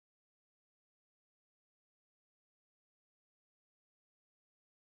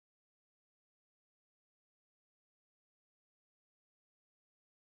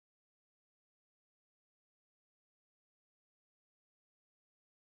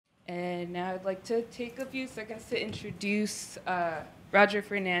And now I'd like to take a few seconds to introduce Roger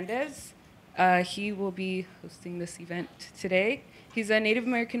Fernandes. He will be hosting this event today. He's a Native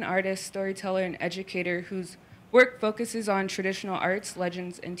American artist, storyteller, and educator whose work focuses on traditional arts,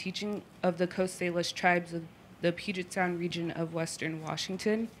 legends, and teaching of the Coast Salish tribes of the Puget Sound region of Western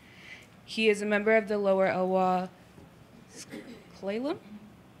Washington. He is a member of the Lower Elwha Klallam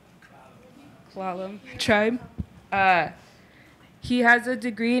tribe. He has a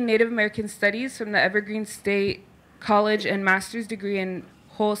degree in Native American Studies from the Evergreen State College and master's degree in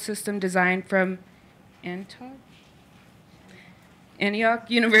whole system design from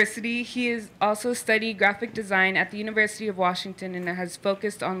Antioch University. He has also studied graphic design at the University of Washington and has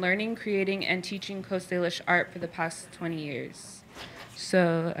focused on learning, creating, and teaching Coast Salish art for the past 20 years.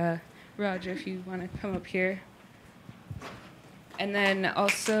 So, Roger, if you want to come up here. And then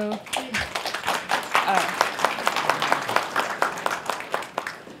also,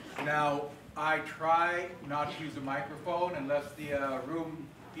 now, I try not to use a microphone unless the room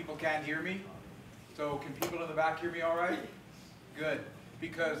people can't hear me. So can people in the back hear me all right? Good.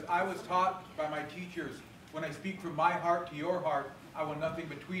 Because I was taught by my teachers, when I speak from my heart to your heart, I want nothing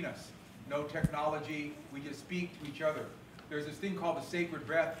between us. No technology, we just speak to each other. There's this thing called the sacred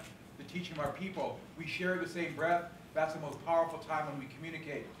breath, the teaching of our people. We share the same breath. That's the most powerful time when we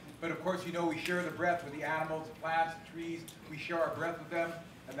communicate. But of course, you know, we share the breath with the animals, the plants, the trees. We share our breath with them.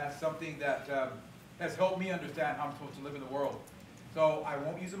 And that's something that has helped me understand how I'm supposed to live in the world. So I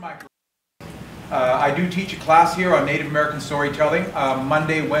won't use a microphone. I do teach a class here on Native American storytelling,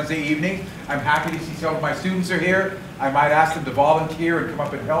 Monday, Wednesday evening. I'm happy to see some of my students are here. I might ask them to volunteer and come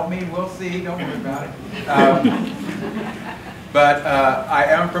up and help me. We'll see, don't worry about it. But I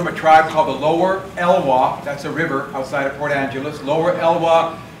am from a tribe called the Lower Elwha. That's a river outside of Port Angeles. Lower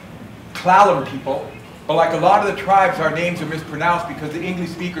Elwha Klallam people. But like a lot of the tribes, our names are mispronounced because the English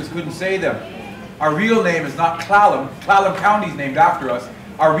speakers couldn't say them. Our real name is not Klallam. Klallam County is named after us.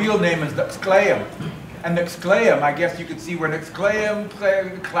 Our real name is Nexclayam. And Nexclayam, I guess you could see where Nexclayam,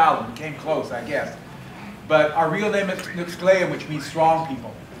 Klallam came close, I guess. But our real name is Nexclayam, which means strong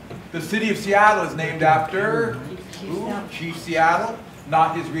people. The city of Seattle is named after Chief Seattle,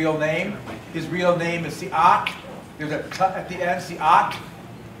 not his real name. His real name is Siat. There's a t at the end, Siat.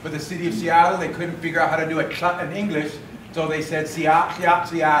 For the city of Seattle, they couldn't figure out how to do a t in English, so they said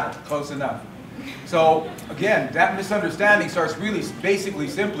Seattle, close enough. So again, that misunderstanding starts really basically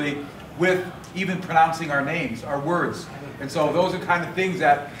simply with even pronouncing our names, our words. And so those are kind of things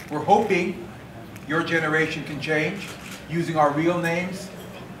that we're hoping your generation can change, using our real names,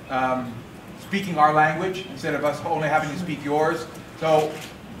 speaking our language instead of us only having to speak yours. So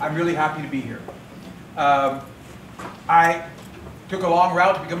I'm really happy to be here. I took a long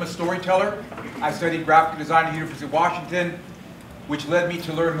route to become a storyteller. I studied graphic design at the University of Washington, which led me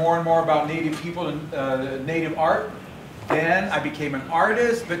to learn more and more about Native people and Native art. Then I became an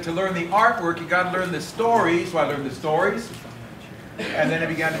artist, but to learn the artwork, you got to learn the stories. So I learned the stories, and then I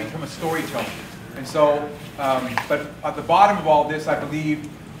began to become a storyteller. And so, but at the bottom of all this, I believe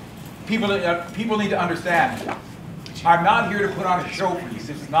people need to understand. I'm not here to put on a show for you. This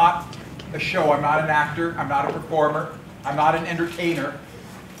is not a show. I'm not an actor. I'm not a performer. I'm not an entertainer.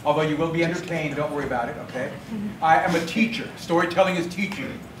 Although you will be entertained, don't worry about it, okay? I am a teacher. Storytelling is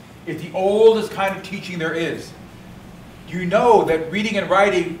teaching. It's the oldest kind of teaching there is. You know that reading and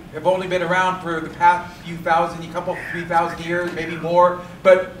writing have only been around for the past few thousand, a couple, 3,000 years, maybe more.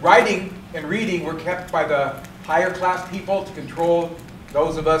 But writing and reading were kept by the higher class people to control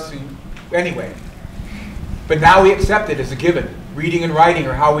those of us who, anyway. But now we accept it as a given. Reading and writing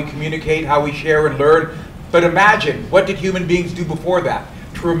are how we communicate, how we share and learn. But imagine, what did human beings do before that?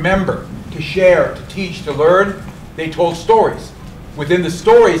 To remember, to share, to teach, to learn, they told stories. Within the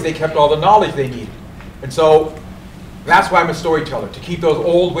stories, they kept all the knowledge they needed. And so, that's why I'm a storyteller, to keep those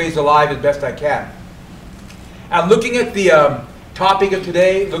old ways alive as best I can. And looking at the topic of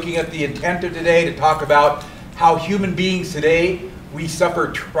today, looking at the intent of today, to talk about how human beings today, we suffer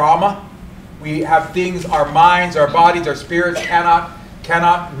trauma. We have things, our minds, our bodies, our spirits cannot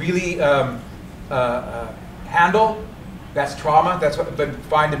really handle. That's trauma. That's what been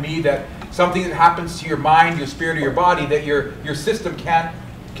defined to me, that something that happens to your mind, your spirit, or your body that your system can't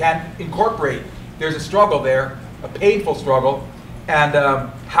incorporate. There's a struggle there, a painful struggle, and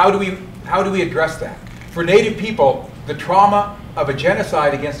how do we address that? For Native people, the trauma of a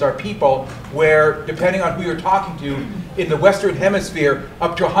genocide against our people, where depending on who you're talking to, in the Western Hemisphere,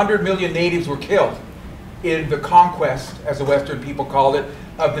 up to 100 million natives were killed in the conquest, as the Western people called it,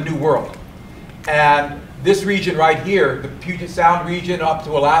 of the New World. And this region right here, the Puget Sound region up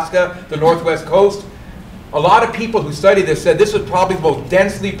to Alaska, the Northwest Coast, A lot of people who study this said this was probably the most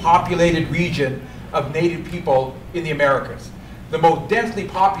densely populated region of native people in the Americas. The most densely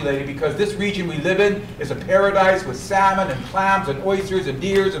populated because this region we live in is a paradise with salmon and clams and oysters and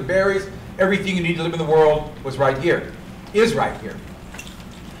deers and berries. Everything you need to live in the world was right here, is right here.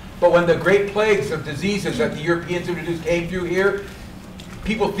 But when the great plagues of diseases that the Europeans introduced came through here,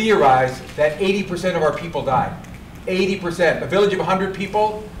 people theorized that 80% of our people died. 80%. A village of 100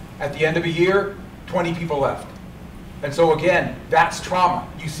 people, at the end of a year, 20 people left. And so again, that's trauma.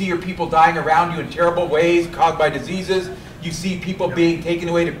 You see your people dying around you in terrible ways caused by diseases. You see people being taken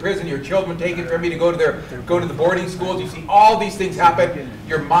away to prison, your children taken from you to go to the boarding schools. You see all these things happen.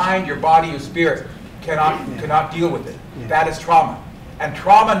 Your mind, your body, your spirit cannot deal with it. That is trauma. And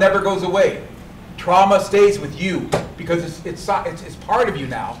trauma never goes away. Trauma stays with you because it's part of you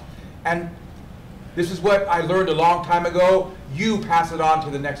now. And this is what I learned a long time ago. You pass it on to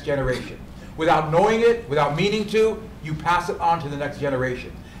the next generation. Without knowing it, without meaning to, you pass it on to the next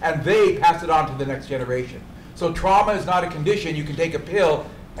generation. And they pass it on to the next generation. So trauma is not a condition. You can take a pill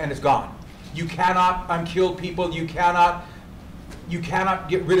and it's gone. You cannot unkill people. You cannot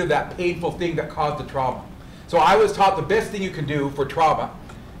get rid of that painful thing that caused the trauma. So I was taught the best thing you can do for trauma,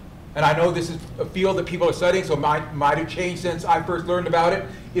 and I know this is a field that people are studying, so it might have changed since I first learned about it,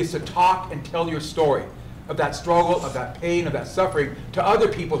 is to talk and tell your story of that struggle, of that pain, of that suffering to other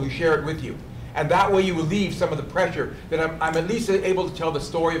people who share it with you. And that way you relieve some of the pressure that I'm at least able to tell the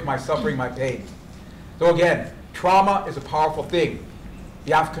story of my suffering, my pain. So again, trauma is a powerful thing.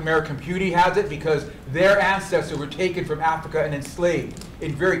 The African American community has it because their ancestors were taken from Africa and enslaved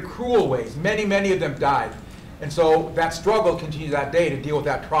in very cruel ways. Many, many of them died. And so that struggle continues that day to deal with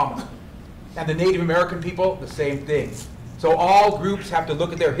that trauma. And the Native American people, the same thing. So all groups have to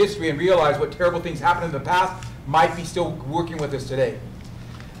look at their history and realize what terrible things happened in the past might be still working with us today.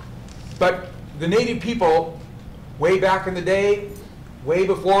 But the Native people, way back in the day, way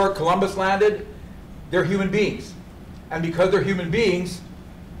before Columbus landed, they're human beings. And because they're human beings,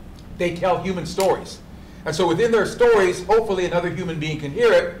 they tell human stories. And so within their stories, hopefully another human being can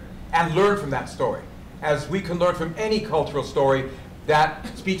hear it and learn from that story, as we can learn from any cultural story that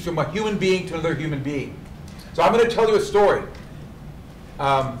speaks from a human being to another human being. So I'm going to tell you a story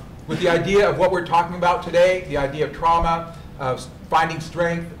with the idea of what we're talking about today, the idea of trauma, of finding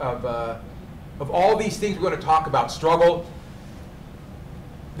strength, of all these things we're going to talk about, struggle.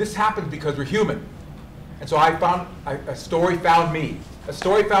 This happens because we're human. And so I found, a story found me. A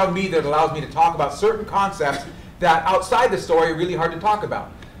story found me that allows me to talk about certain concepts that outside the story are really hard to talk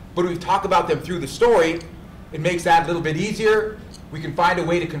about. But if we talk about them through the story, it makes that a little bit easier. We can find a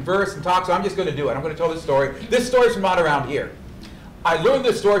way to converse and talk, so I'm just going to do it. I'm going to tell this story. This story's from not around here. I learned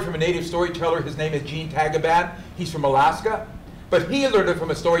this story from a native storyteller. His name is Gene Tagaban. He's from Alaska. But he learned it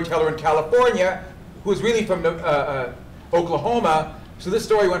from a storyteller in California who is really from Oklahoma. So this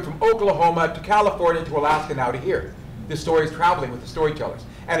story went from Oklahoma to California to Alaska now to here. This story is traveling with the storytellers.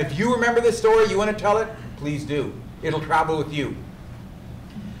 And if you remember this story, you want to tell it, please do. It'll travel with you.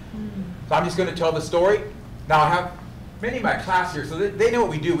 So I'm just going to tell the story. Now I have many of my class here, so they know what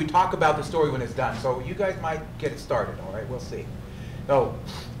we do. We talk about the story when it's done. So you guys might get it started, all right? We'll see. So,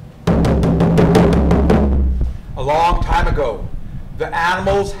 a long time ago, the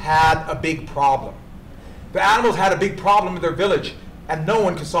animals had a big problem. The animals had a big problem in their village, and no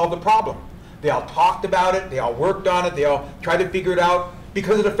one could solve the problem. They all talked about it, they all worked on it, they all tried to figure it out,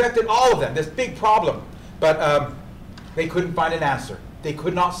 because it affected all of them, this big problem. But they couldn't find an answer. They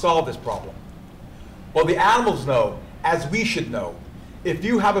could not solve this problem. Well, the animals know, as we should know, if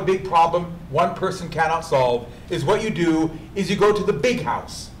you have a big problem one person cannot solve, is what you do is you go to the big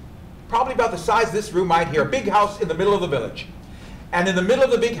house. Probably about the size of this room right here, a big house in the middle of the village. And in the middle of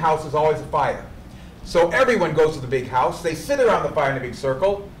the big house is always a fire. So everyone goes to the big house, they sit around the fire in a big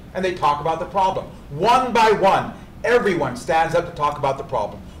circle, and they talk about the problem. One by one, everyone stands up to talk about the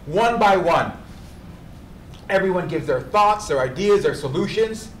problem. One by one. Everyone gives their thoughts, their ideas, their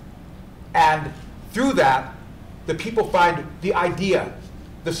solutions, and through that, the people find the idea,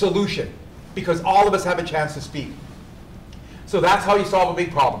 the solution, because all of us have a chance to speak. So that's how you solve a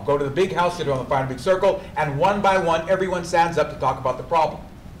big problem. Go to the big house, sit around the fire in a big circle, and one by one, everyone stands up to talk about the problem.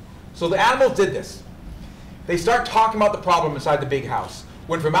 So the animals did this. They start talking about the problem inside the big house,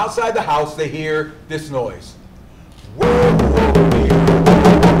 when from outside the house, they hear this noise.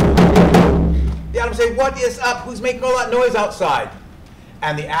 The animals say, "What is up? Who's making all that noise outside?"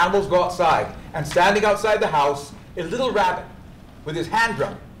 And the animals go outside, and standing outside the house is a little rabbit with his hand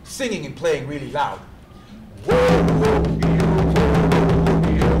drum, singing and playing really loud.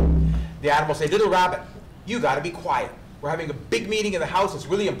 The animals say, "Little rabbit, you got to be quiet. We're having a big meeting in the house. It's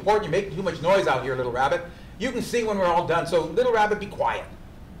really important. You're making too much noise out here, little rabbit." You can sing when we're all done, so little rabbit, be quiet.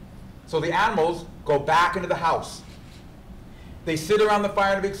 So the animals go back into the house. They sit around the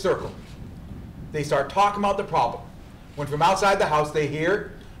fire in a big circle. They start talking about the problem. When from outside the house they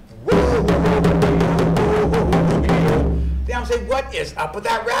hear, whoa, the animals say, what is up with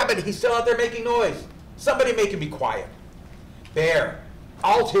that rabbit? He's still out there making noise. Somebody make him be quiet. Bear,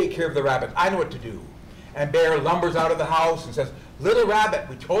 I'll take care of the rabbit. I know what to do. And Bear lumbers out of the house and says, little rabbit,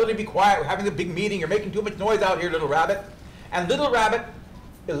 we told you to be quiet. We're having a big meeting. You're making too much noise out here, little rabbit. And little rabbit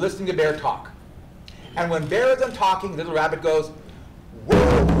is listening to Bear talk. And when Bear is done talking, little rabbit goes,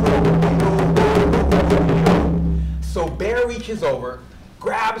 whoa. So Bear reaches over,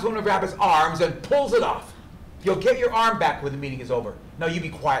 grabs one of Rabbit's arms, and pulls it off. You'll get your arm back when the meeting is over. Now you be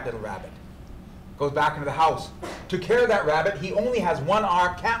quiet, little rabbit. Goes back into the house. Took care of that rabbit. He only has one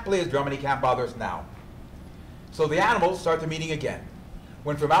arm, can't play his drum, and he can't bother us now. So the animals start the meeting again.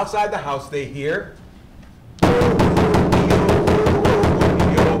 When from outside the house they hear,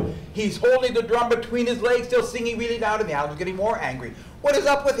 he's holding the drum between his legs, still singing really loud, and the animals getting more angry. What is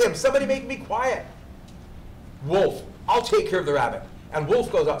up with him? Somebody make me quiet. Wolf, I'll take care of the rabbit. And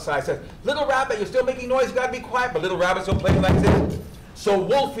Wolf goes outside and says, little rabbit, you're still making noise, you gotta be quiet. But little rabbit's still playing like this. So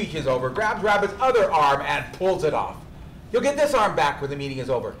Wolf reaches over, grabs Rabbit's other arm, and pulls it off. You'll get this arm back when the meeting is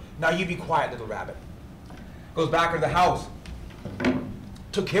over. Now you be quiet, little rabbit. Goes back into the house.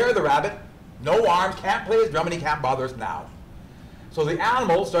 Took care of the rabbit. No arms, can't play his drum, and he can't bother us now. So the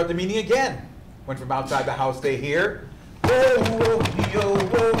animals start the meeting again. When from outside the house they hear, whoa, whoa, yo,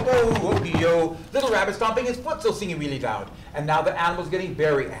 whoa, whoa, whoa, yo. Little rabbit stomping his foot, still singing really loud. And now the animal's getting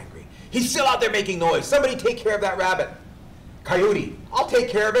very angry. He's still out there making noise. Somebody take care of that rabbit. Coyote, I'll take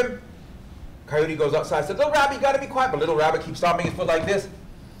care of him. Coyote goes outside and says, little rabbit, you gotta be quiet. But little rabbit keeps stomping his foot like this.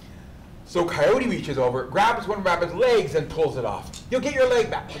 So Coyote reaches over, grabs one of Rabbit's legs, and pulls it off. You'll get your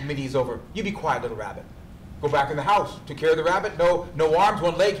leg back when the meeting's over. You be quiet, little rabbit. Go back in the house. Took care of the rabbit. No arms,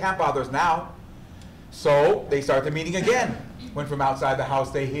 one leg, can't bother us now. So they start the meeting again. When from outside the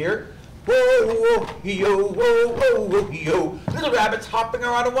house they hear, whoa, whoa, yo, whoa, whoa, whoa, yo. Little rabbit's hopping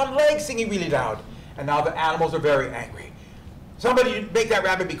around on one leg, singing really loud. And now the animals are very angry. Somebody make that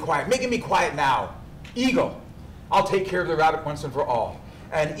rabbit be quiet. Make him be quiet now. Eagle, I'll take care of the rabbit once and for all.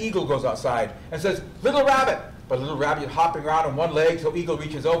 And Eagle goes outside and says, little rabbit. But little rabbit is hopping around on one leg, so Eagle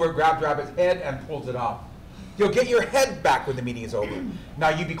reaches over, grabs Rabbit's head, and pulls it off. You'll get your head back when the meeting is over. Now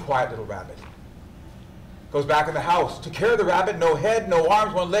you be quiet, little rabbit. Goes back in the house. Took care of the rabbit. No head, no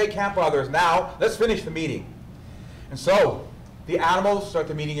arms, one leg, can't bother us now. Let's finish the meeting. And so the animals start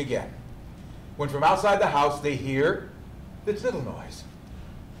the meeting again. When from outside the house they hear this little noise.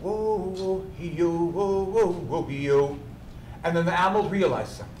 Whoa, whoa, yo, whoa, whoa, whoa, yo. And then the animals realize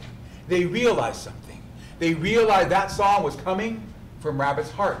something. They realize something. They realized that song was coming from Rabbit's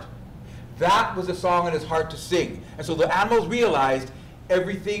heart. That was a song in his heart to sing. And so the animals realized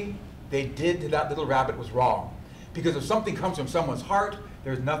everything they did to that little rabbit was wrong. Because if something comes from someone's heart,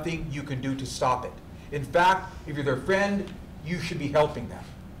 there's nothing you can do to stop it. In fact, if you're their friend, you should be helping them.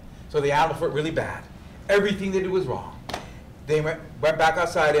 So the animals felt really bad. Everything they did was wrong. They went back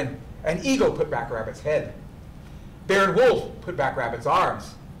outside, and Eagle put back Rabbit's head. Bear and Wolf put back Rabbit's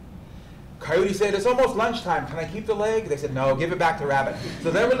arms. Coyote said, it's almost lunchtime. Can I keep the leg? They said, no, give it back to Rabbit.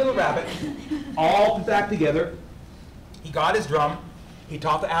 So there was little Rabbit, all put back together. He got his drum. He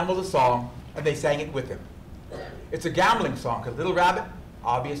taught the animals a song, and they sang it with him. It's a gambling song, because little Rabbit,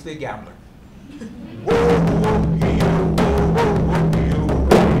 obviously a gambler.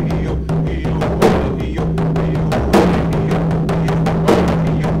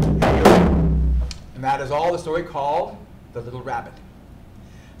 And that is all the story called The Little Rabbit.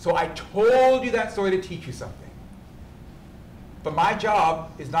 So I told you that story to teach you something. But my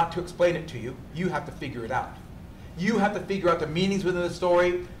job is not to explain it to you. You have to figure it out. You have to figure out the meanings within the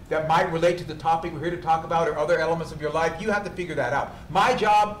story that might relate to the topic we're here to talk about or other elements of your life. You have to figure that out. My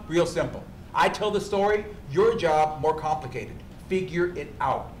job, real simple. I tell the story. Your job, more complicated. Figure it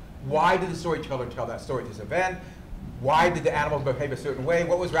out. Why did the storyteller tell that story at this event? Why did the animals behave a certain way?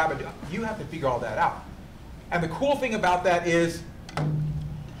 What was Rabbit doing? You have to figure all that out. And the cool thing about that is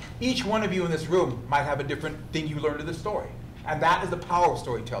each one of you in this room might have a different thing you learned in the story. And that is the power of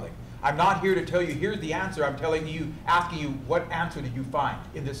storytelling. I'm not here to tell you, here's the answer. I'm telling you, asking you, what answer did you find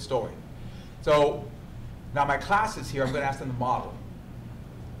in this story? So now my class is here. I'm going to ask them to model.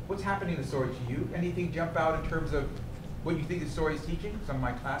 What's happening in the story to you? Anything jump out in terms of what you think the story is teaching? Some of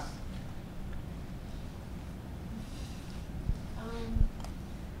my class.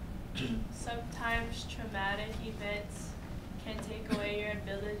 Sometimes traumatic events can take away your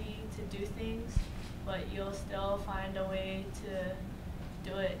ability to do things, but you'll still find a way to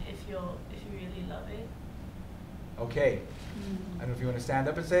do it if you really love it. Okay. I don't know if you want to stand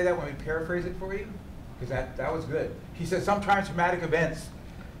up and say that when we paraphrase it for you, because that was good. He says sometimes traumatic events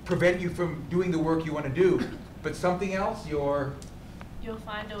prevent you from doing the work you want to do, but something else, you'll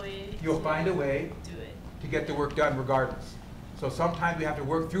find a way. find a way do it. to get the work done regardless. So sometimes we have to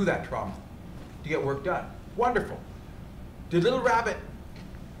work through that trauma to get work done. Wonderful. Did Little Rabbit,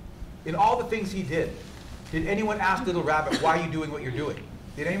 in all the things he did anyone ask Little Rabbit, why are you doing what you're doing?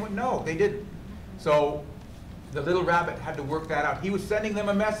 Did anyone? No, they didn't. So the Little Rabbit had to work that out. He was sending them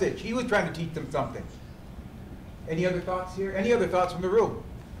a message. He was trying to teach them something. Any other thoughts here? Any other thoughts from the room?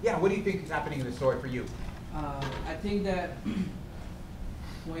 Yeah, what do you think is happening in the story for you? I think that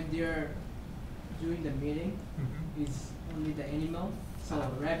when they're doing the meeting, it's only the animal. So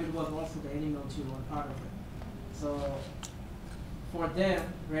rabbit was also the animal too, one part of it. So for them,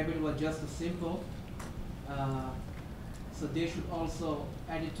 rabbit was just a simple. So they should also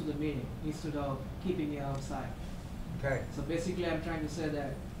add it to the meeting instead of keeping it outside. Okay. So basically, I'm trying to say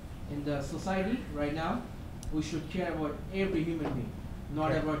that in the society right now, we should care about every human being,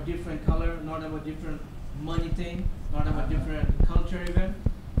 not about different color, not about different money thing, not about different culture even.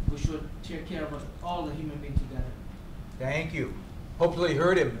 We should take care about all the human beings together. Thank you. Hopefully you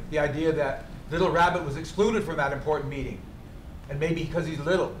heard him, the idea that Little Rabbit was excluded from that important meeting. And maybe because he's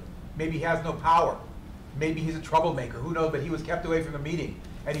little, maybe he has no power, maybe he's a troublemaker, who knows, but he was kept away from the meeting.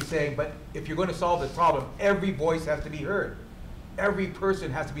 And he's saying, but if you're going to solve this problem, every voice has to be heard. Every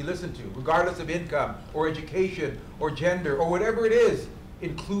person has to be listened to, regardless of income or education or gender or whatever it is,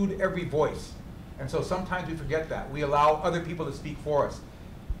 include every voice. And so sometimes we forget that. We allow other people to speak for us.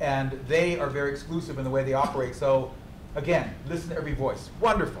 And they are very exclusive in the way they operate. So again, listen to every voice.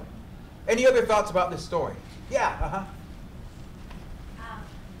 Wonderful. Any other thoughts about this story? Yeah,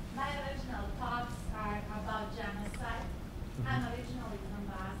 My original thoughts are about genocide. I'm originally from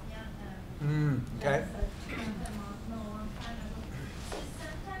Bosnia. Okay.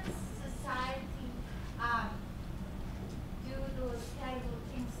 Sometimes society do those terrible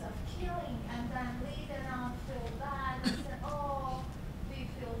things of killing, and then later on feel bad and say, oh, we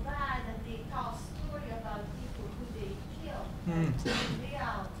feel bad, and they tell story about people who they kill. In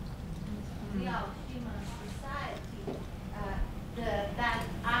real human society, that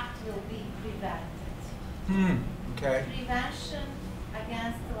act will be prevented. Okay. Prevention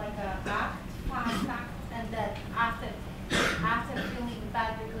against like a fast act, and that after feeling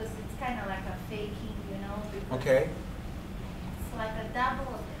bad because it's kind of like a faking, you know. Okay. It's like a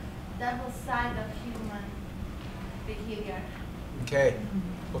double side of human behavior. Okay.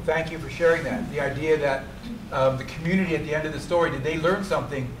 Well, thank you for sharing that. The idea that the community at the end of the story, did they learn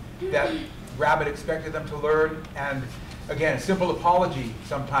something that Rabbit expected them to learn? And again, a simple apology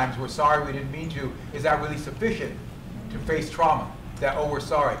sometimes, we're sorry, we didn't mean to, is that really sufficient to face trauma? That, oh, we're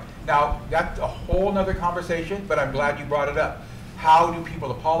sorry. Now, that's a whole nother conversation, but I'm glad you brought it up. How do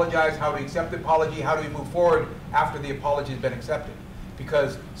people apologize? How do we accept the apology? How do we move forward after the apology has been accepted?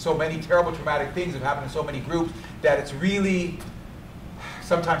 Because so many terrible traumatic things have happened in so many groups that it's really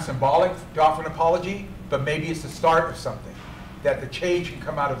sometimes symbolic to offer an apology, but maybe it's the start of something, that the change can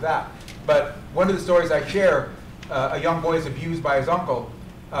come out of that. But one of the stories I share, a young boy is abused by his uncle,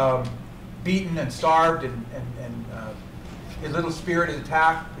 beaten and starved, and his little spirit is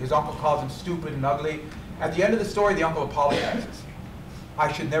attacked. His uncle calls him stupid and ugly. At the end of the story, the uncle apologizes.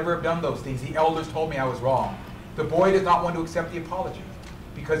 I should never have done those things. The elders told me I was wrong. The boy does not want to accept the apology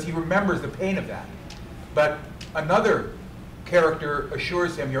because he remembers the pain of that. But another character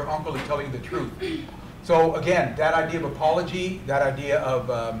assures him, your uncle is telling you the truth. So again, that idea of apology, that idea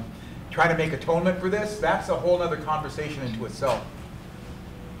of trying to make atonement for this, that's a whole other conversation into itself.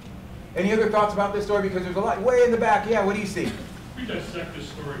 Any other thoughts about this story? Because there's a lot way in the back. Yeah, what do you see? We dissect this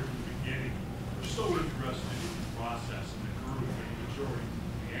story from the beginning. We're so interested in the process and the group and the majority.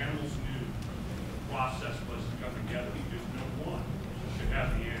 The animals knew the process was to come together because no one should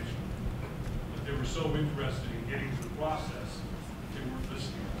have the answer. But they were so interested in getting to the process, they weren't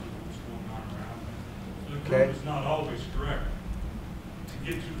listening to what was going on around them. So the group is not always correct. To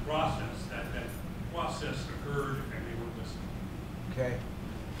get to the process, that process occurred and they weren't listening. Okay.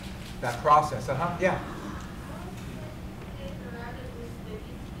 That process, yeah.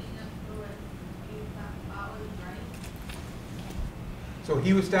 So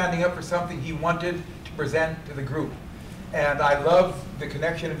he was standing up for something he wanted to present to the group. And I love the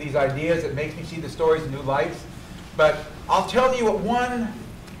connection of these ideas. It makes me see the stories in new lights. But I'll tell you what one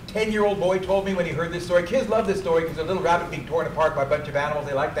 10-year-old boy told me when he heard this story. Kids love this story because a little rabbit being torn apart by a bunch of animals,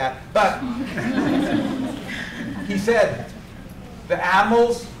 they like that. But he said, the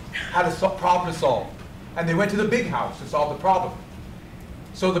animals had a problem to solve. And they went to the big house to solve the problem.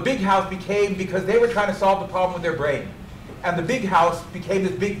 So the big house became, because they were trying to solve the problem with their brain. And the big house became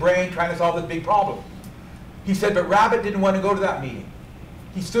this big brain trying to solve this big problem. He said, but Rabbit didn't want to go to that meeting.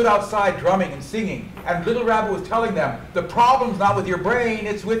 He stood outside drumming and singing, and Little Rabbit was telling them, the problem's not with your brain,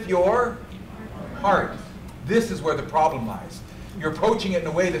 it's with your heart. This is where the problem lies. You're approaching it in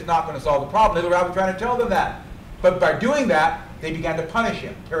a way that's not going to solve the problem. Little Rabbit was trying to tell them that. But by doing that, they began to punish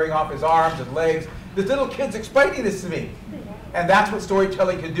him, tearing off his arms and legs. This little kid's explaining this to me. And that's what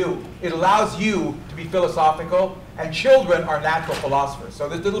storytelling can do. It allows you to be philosophical, and children are natural philosophers. So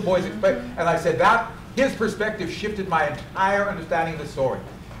this little boy's explaining, and I said that, his perspective shifted my entire understanding of the story.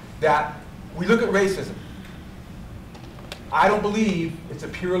 That we look at racism. I don't believe it's a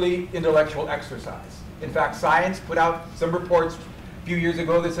purely intellectual exercise. In fact, science put out some reports a few years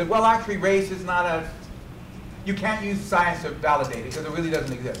ago that said, well, actually race is not a, you can't use science to validate it because it really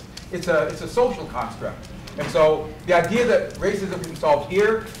doesn't exist. It's a social construct. And so the idea that racism can be solved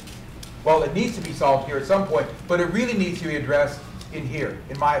here, well, it needs to be solved here at some point, but it really needs to be addressed in here,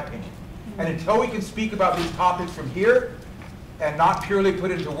 in my opinion. And until we can speak about these topics from here and not purely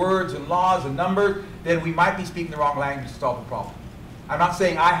put into words and laws and numbers, then we might be speaking the wrong language to solve the problem. I'm not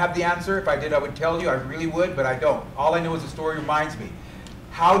saying I have the answer. If I did, I would tell you. I really would, but I don't. All I know is the story reminds me.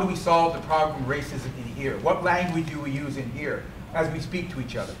 How do we solve the problem of racism in here? What language do we use in here as we speak to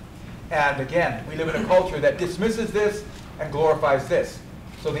each other? And again, we live in a culture that dismisses this and glorifies this.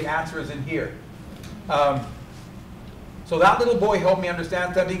 So the answer is in here. So that little boy helped me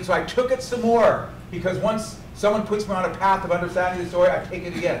understand something, so I took it some more, because once someone puts me on a path of understanding the story, I take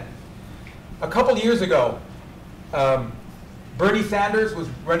it again. A couple years ago, Bernie Sanders was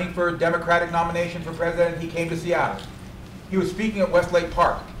running for a Democratic nomination for president. He came to Seattle. He was speaking at Westlake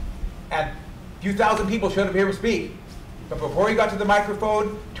Park, and a few thousand people showed up here to speak. But before he got to the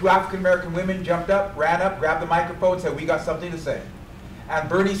microphone, 2 African-American women jumped up, ran up, grabbed the microphone, and said, we got something to say. And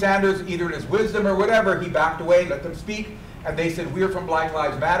Bernie Sanders, either in his wisdom or whatever, he backed away, let them speak, and they said, we're from Black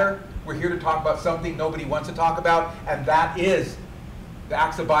Lives Matter. We're here to talk about something nobody wants to talk about, and that is the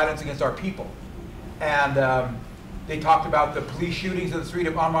acts of violence against our people. And they talked about the police shootings in the street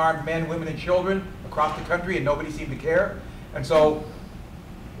of unarmed men, women, and children across the country, and nobody seemed to care. And so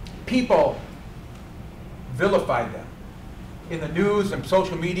people vilified them in the news and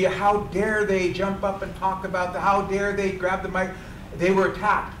social media. How dare they jump up and talk about how dare they grab the mic? They were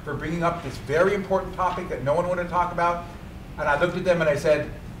attacked for bringing up this very important topic that no one wanted to talk about. And I looked at them and I said,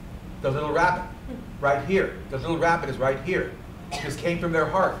 the little rabbit, right here. The little rabbit is right here. This came from their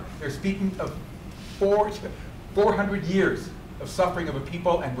heart. They're speaking of 400 years of suffering of a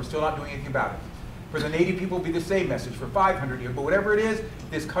people, and we're still not doing anything about it. For the Native people, it'll be the same message for 500 years. But whatever it is,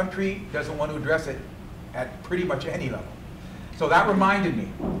 this country doesn't want to address it at pretty much any level. So that reminded me.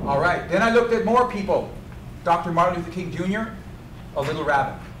 All right. Then I looked at more people. Dr. Martin Luther King Jr., a little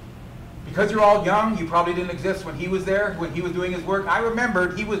rabbit. Because you're all young, you probably didn't exist when he was there, when he was doing his work. I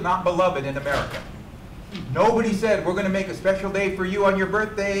remembered he was not beloved in America. Nobody said, we're going to make a special day for you on your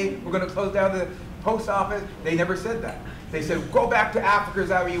birthday. We're going to close down the post office. They never said that. They said, go back to Africa, is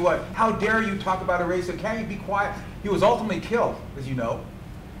that what you want? How dare you talk about a race? So can't you be quiet? He was ultimately killed, as you know,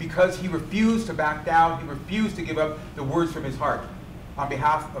 because he refused to back down. He refused to give up the words from his heart on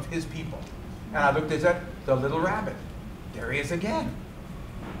behalf of his people. And I looked at that, the little rabbit. There he is again.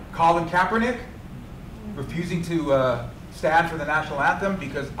 Colin Kaepernick, refusing to stand for the national anthem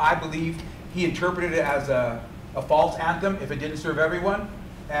because I believe he interpreted it as a false anthem if it didn't serve everyone.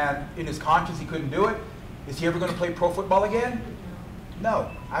 And in his conscience, he couldn't do it. Is he ever going to play pro football again?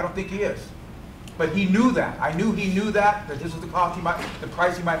 No, I don't think he is. But he knew that. I knew he knew that this was the cost the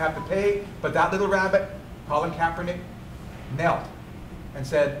price he might have to pay. But that little rabbit, Colin Kaepernick, knelt and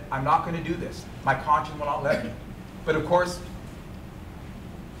said, I'm not going to do this. My conscience will not let me. But of course,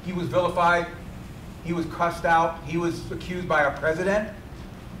 he was vilified. He was cussed out. He was accused by our president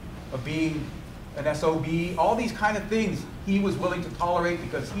of being an SOB. All these kind of things he was willing to tolerate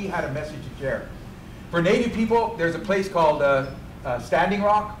because he had a message to share. For Native people, there's a place called Standing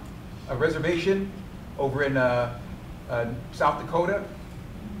Rock, a reservation over in South Dakota.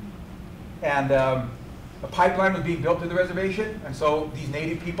 And a pipeline was being built to the reservation, and so these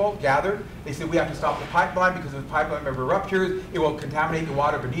Native people gathered. They said, we have to stop the pipeline because if the pipeline ever ruptures, it will contaminate the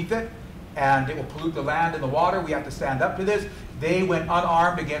water beneath it, and it will pollute the land and the water. We have to stand up to this. They went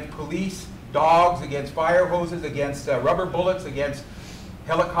unarmed against police, dogs, against fire hoses, against rubber bullets, against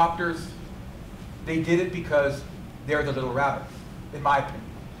helicopters. They did it because they're the little rabbit, in my opinion.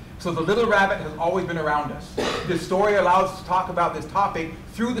 So the little rabbit has always been around us. This story allows us to talk about this topic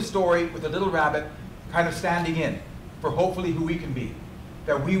through the story with the little rabbit kind of standing in for hopefully who we can be.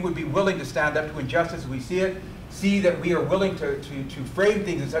 That we would be willing to stand up to injustice as we see it, see that we are willing to frame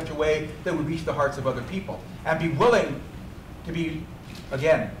things in such a way that would reach the hearts of other people, and be willing to be,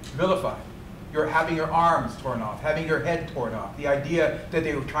 again, vilified. You're having your arms torn off, having your head torn off. The idea that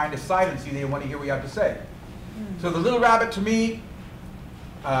they were trying to silence you, they didn't want to hear what you have to say. So the little rabbit, to me,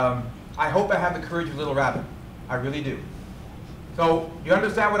 I hope I have the courage of Little Rabbit. I really do. So you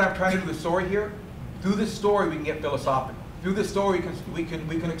understand what I'm trying to do with the story here? Through this story, we can get philosophical. Through this story, we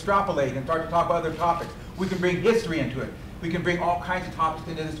can extrapolate and start to talk about other topics. We can bring history into it. We can bring all kinds of topics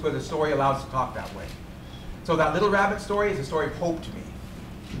into this where the story allows us to talk that way. So that Little Rabbit story is a story of hope to me.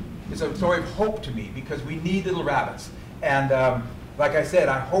 It's a story of hope to me because we need little rabbits. And like I said,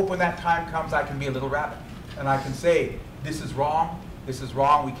 I hope when that time comes I can be a little rabbit. And I can say, this is wrong,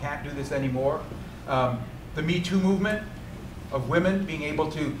 we can't do this anymore. The Me Too movement of women being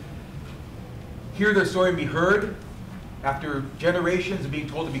able to hear their story and be heard after generations of being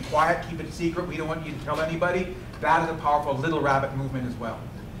told to be quiet, keep it a secret, we don't want you to tell anybody, that is a powerful Little Rabbit movement as well.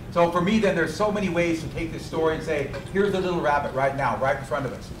 So for me then, there's so many ways to take this story and say, here's the little rabbit right now, right in front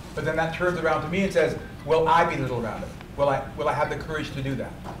of us. But then that turns around to me and says, will I be the little rabbit? Will I have the courage to do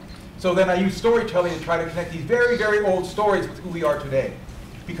that? So then I use storytelling to try to connect these very, very old stories with who we are today.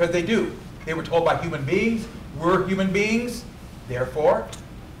 Because they do. They were told by human beings. We're human beings. Therefore,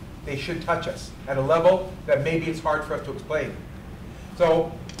 they should touch us at a level that maybe it's hard for us to explain.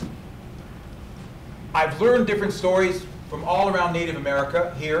 So I've learned different stories from all around Native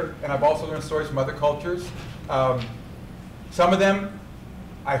America here, and I've also learned stories from other cultures. Some of them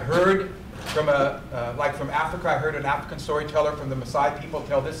I heard from like from Africa. I heard an African storyteller from the Maasai people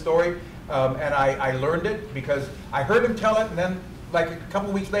tell this story, and I learned it because I heard him tell it, and then like a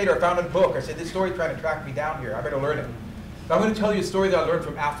couple weeks later I found it in a book. I said, this story's trying to track me down here. I better learn it. So I'm going to tell you a story that I learned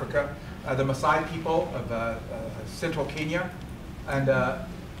from Africa, the Maasai people of central Kenya. And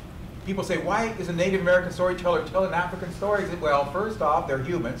people say, why is a Native American storyteller telling African stories? Well, first off, they're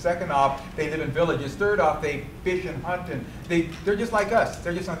human. Second off, they live in villages. Third off, they fish and hunt, and they're just like us.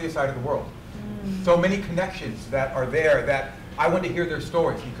 They're just on the other side of the world. So many connections that are there that I want to hear their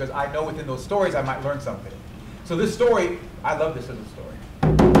stories because I know within those stories I might learn something. So this story, I love this little story.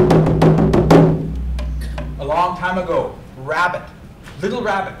 A long time ago, Rabbit, little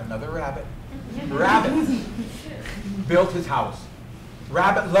rabbit, another rabbit, Rabbit built his house.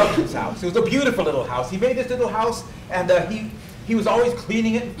 Rabbit loved his house. It was a beautiful little house. He made this little house, and he was always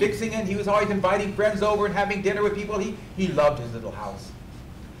cleaning it and fixing it. He was always inviting friends over and having dinner with people. He loved his little house.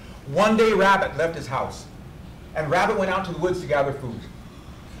 One day, Rabbit left his house, and Rabbit went out to the woods to gather food.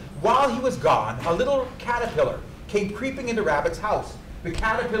 While he was gone, a little caterpillar came creeping into Rabbit's house. The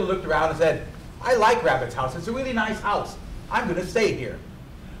caterpillar looked around and said, I like Rabbit's house. It's a really nice house. I'm going to stay here.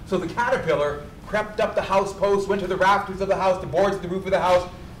 So the caterpillar crept up the house posts, went to the rafters of the house, the boards at the roof of the house,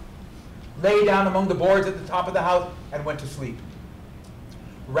 lay down among the boards at the top of the house, and went to sleep.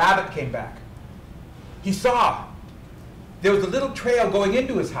 Rabbit came back. He saw there was a little trail going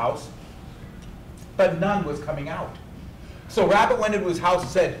into his house, but none was coming out. So Rabbit went into his house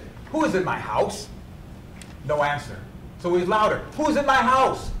and said, who is in my house? No answer. So he was louder, who is in my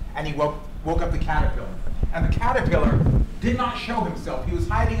house? And he woke up the caterpillar. And the caterpillar did not show himself. He was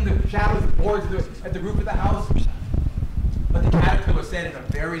hiding in the shadows of the boards at the roof of the house. But the caterpillar said in a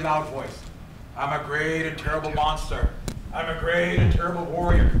very loud voice, I'm a great and terrible monster. I'm a great and terrible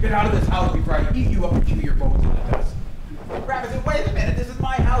warrior. Get out of this house before I eat you up and chew your bones into dust. Rabbit said, wait a minute, this is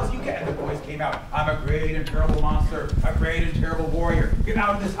my house. You can't. And the voice came out, I'm a great and terrible monster, a great and terrible warrior. Get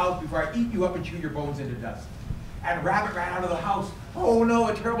out of this house before I eat you up and chew your bones into dust. And Rabbit ran out of the house. Oh no,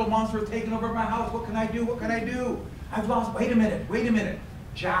 a terrible monster has taken over my house. What can I do? What can I do? I've lost, wait a minute.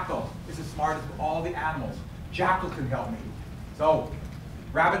 Jackal is the smartest of all the animals. Jackal can help me. So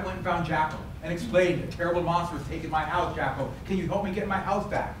Rabbit went and found Jackal and explained, a terrible monster has taken my house, Jackal. Can you help me get my house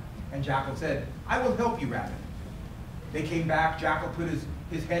back? And Jackal said, I will help you, Rabbit. They came back. Jackal put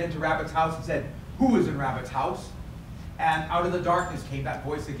his head into Rabbit's house and said, who is in Rabbit's house? And out of the darkness came that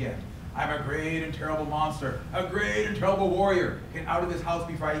voice again. I'm a great and terrible monster, a great and terrible warrior. Get out of this house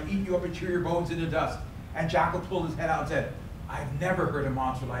before I eat you up and chew your bones into dust. And Jackal pulled his head out and said, I've never heard a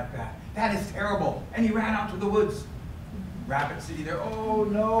monster like that. That is terrible. And he ran out to the woods. Rabbit sitting there, oh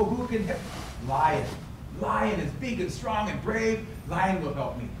no, who can help? Lion. Lion is big and strong and brave. Lion will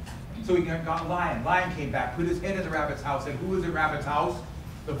help me. So he got Lion. Lion came back, put his head in the Rabbit's house, and who is in Rabbit's house?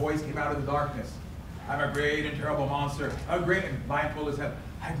 The voice came out of the darkness. I'm a great and terrible monster. A great, and Lion pulled his head.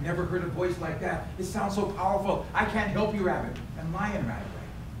 I've never heard a voice like that. It sounds so powerful. I can't help you, Rabbit. And Lion ran away.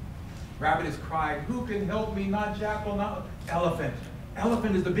 Rabbit has cried, who can help me? Not Jackal, not Elephant.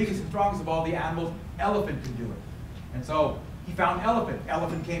 Elephant is the biggest and strongest of all the animals. Elephant can do it. And so He found elephant.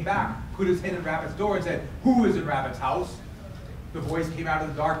 Elephant came back, put his head in rabbit's door and said, "Who is in rabbit's house?" The voice came out of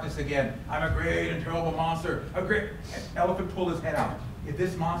the darkness again. "I'm a great and terrible monster. A great..." And elephant pulled his head out. "If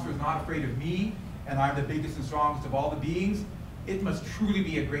this monster is not afraid of me, and I'm the biggest and strongest of all the beings, it must truly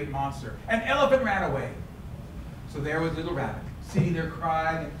be a great monster." And elephant ran away. So there was little rabbit, sitting there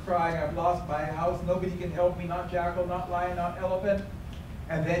crying and crying. "I've lost my house. Nobody can help me. Not jackal, not lion, not elephant."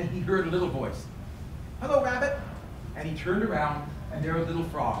 And then he heard a little voice. "Hello, rabbit." And he turned around, and there was little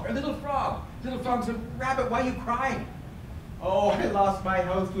frog. A little frog. Little frog said, "Rabbit, why are you crying?" "Oh, I lost my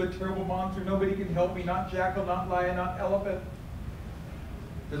house to a terrible monster. Nobody can help me. Not jackal, not lion, not elephant."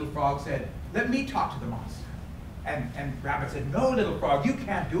 Little frog said, "Let me talk to the monster." And rabbit said, "No, little frog, you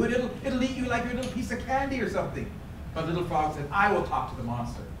can't do it. It'll eat you like your little piece of candy or something." But little frog said, "I will talk to the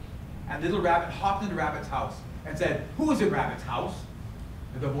monster." And little rabbit hopped into rabbit's house and said, "Who is in rabbit's house?"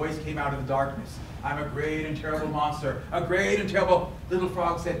 And the voice came out of the darkness. "I'm a great and terrible monster. A great and terrible..." Little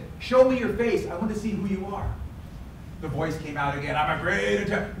frog said, "Show me your face. I want to see who you are." The voice came out again. "I'm a great and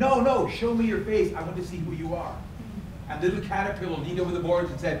terrible..." No, show me your face. I want to see who you are." And little caterpillar leaned over the boards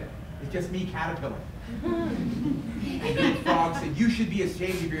and said, "It's just me, caterpillar." And little frog said, "You should be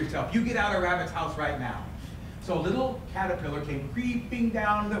ashamed of yourself. You get out of rabbit's house right now." So little caterpillar came creeping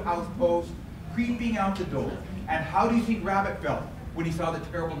down the house post, creeping out the door. And how do you think rabbit felt when he saw the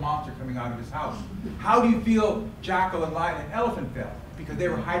terrible monster coming out of his house? How do you feel jackal and lion and elephant felt? Because they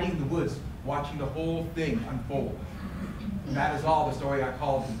were hiding in the woods, watching the whole thing unfold. And that is all the story I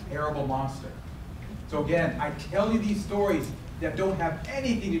call the terrible monster. So again, I tell you these stories that don't have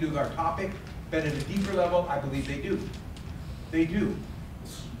anything to do with our topic, but at a deeper level, I believe they do. They do.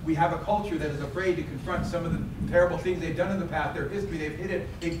 We have a culture that is afraid to confront some of the terrible things they've done in the past, their history, they've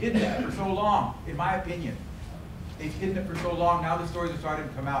hidden it for so long, in my opinion. They've hidden it for so long, now the stories are starting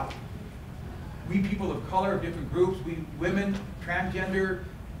to come out. We people of color, of different groups, we women, transgender,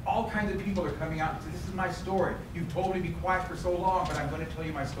 all kinds of people are coming out and saying, "This is my story. You've told me to be quiet for so long, but I'm going to tell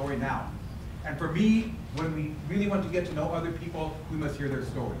you my story now." And for me, when we really want to get to know other people, we must hear their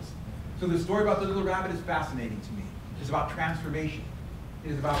stories. So the story about the little rabbit is fascinating to me. It's about transformation.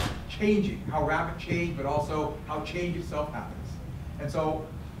 It is about changing, how rabbit changed, but also how change itself happens. And so,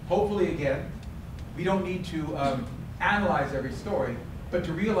 hopefully again, we don't need to analyze every story, but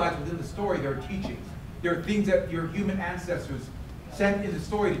to realize within the story there are teachings. There are things that your human ancestors sent in the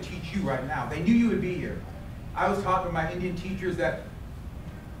story to teach you right now. They knew you would be here. I was taught by my Indian teachers that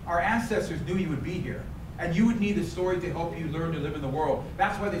our ancestors knew you would be here, and you would need the story to help you learn to live in the world.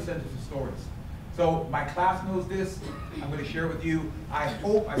 That's why they sent us the stories. So my class knows this. I'm going to share it with you. I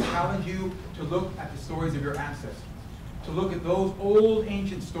hope, I challenge you to look at the stories of your ancestors, to look at those old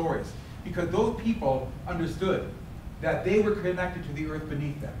ancient stories, because those people understood that they were connected to the earth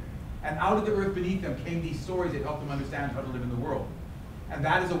beneath them. And out of the earth beneath them came these stories that helped them understand how to live in the world. And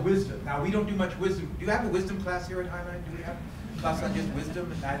that is a wisdom. Now, we don't do much wisdom. Do you have a wisdom class here at Highline? Do we have a class on just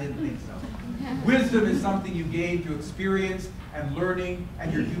wisdom? I didn't think so. Wisdom is something you gain through experience and learning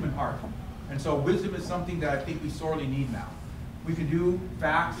and your human heart. And so wisdom is something that I think we sorely need now. We can do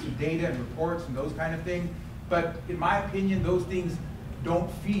facts and data and reports and those kind of things, but in my opinion, those things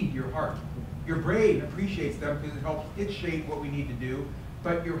don't feed your heart. Your brain appreciates them because it helps it shape what we need to do,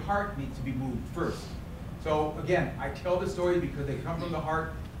 but your heart needs to be moved first. So again, I tell the stories because they come from the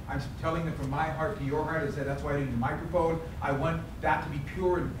heart. I'm telling them from my heart to your heart. I said that's why I need a microphone. I want that to be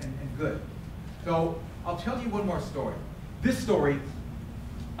pure and good. So I'll tell you one more story. This story,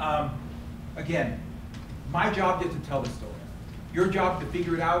 again, my job is to tell the story. Your job is to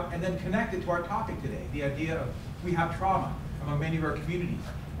figure it out and then connect it to our topic today. The idea of we have trauma among many of our communities,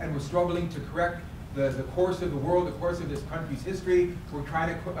 and we're struggling to correct the course of the world, the course of this country's history. We're trying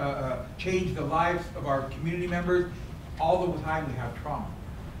to change the lives of our community members. All the time we have trauma.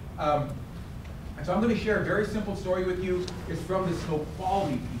 And so I'm going to share a very simple story with you. It's from the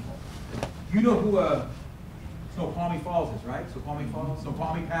Snoqualmie people. You know who Snoqualmie Falls is, right? Snoqualmie Falls,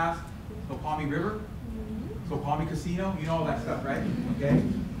 Snoqualmie Pass, Snoqualmie River, Snoqualmie Casino. You know all that stuff, right? Okay?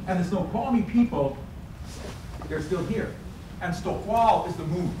 And the Snoqualmie people, they're still here. And Snoqual is the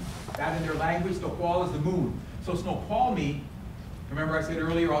moon. That in their language, Snoqual is the moon. So Snoqualmie, remember I said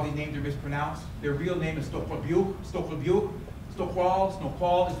earlier all these names are mispronounced? Their real name is Stoquelbiuk, Stoquelbiuk.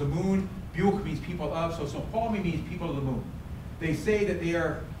 Snoqual is the moon. Biuk means people of, so Snoqualmie means people of the moon. They say that they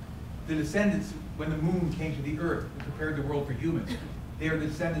are the descendants when the moon came to the earth and prepared the world for humans. They are the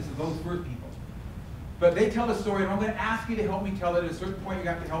descendants of those first people. But they tell a story, and I'm going to ask you to help me tell it. At a certain point, you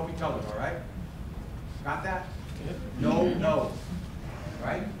have to help me tell it, all right? Got that? No.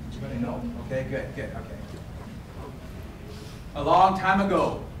 Right? No? Okay, good, okay. A long time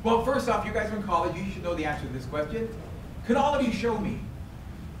ago. Well, first off, you guys are in college, you should know the answer to this question. Can all of you show me?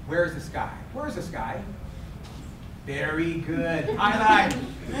 Where's the sky? Where's the sky? Very good. Highline.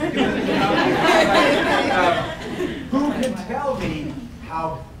 Who can tell me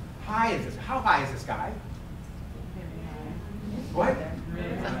how high is this? How high is the sky? What?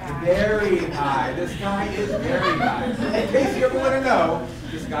 Very high. The sky is very high. In case you ever want to know,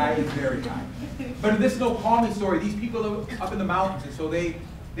 the sky is very high. But in this Snoqualmie story, these people are up in the mountains, and so they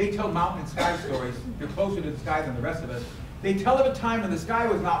tell mountain and sky stories. They're closer to the sky than the rest of us. They tell of a time when the sky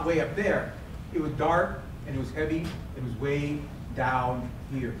was not way up there. It was dark, and it was heavy. It was way down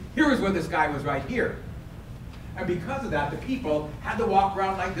here. Here is where the sky was right here. And because of that, the people had to walk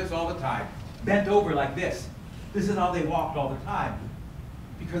around like this all the time, bent over like this. This is how they walked all the time.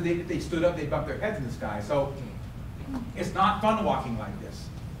 Because if they stood up, they'd bump their heads in the sky. So it's not fun walking like this.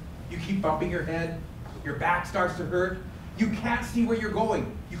 You keep bumping your head, your back starts to hurt. You can't see where you're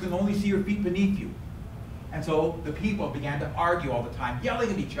going. You can only see your feet beneath you. And so the people began to argue all the time,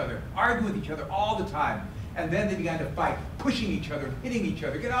 yelling at each other, arguing with each other all the time. And then they began to fight, pushing each other, hitting each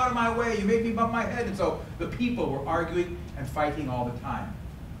other. Get out of my way, you made me bump my head. And so the people were arguing and fighting all the time.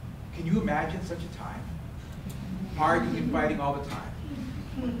 Can you imagine such a time? Arguing and fighting all the time.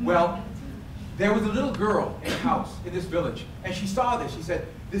 Well, there was a little girl in a house in this village, and she saw this. She said,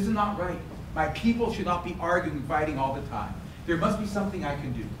 this is not right. My people should not be arguing and fighting all the time. There must be something I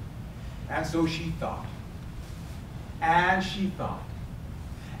can do. And so she thought. And she thought.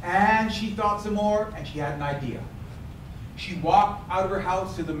 And she thought some more, and she had an idea. She walked out of her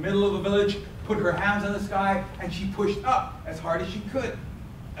house to the middle of the village, put her hands on the sky, and she pushed up as hard as she could.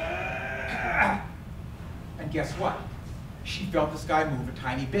 And guess what? She felt the sky move a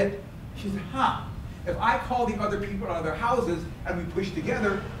tiny bit. She said, if I call the other people out of their houses and we push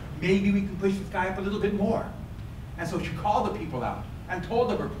together, maybe we can push the sky up a little bit more. And so she called the people out and told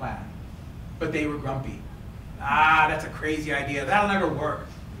them her plan. But they were grumpy. That's a crazy idea. That'll never work.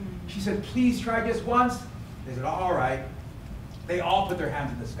 She said, please try just once. They said, all right. They all put their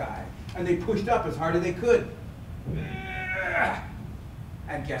hands in the sky, and they pushed up as hard as they could.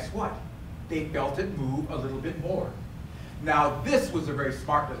 And guess what? They felt it move a little bit more. Now, this was a very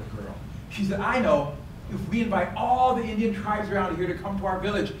smart little girl. She said, I know, if we invite all the Indian tribes around here to come to our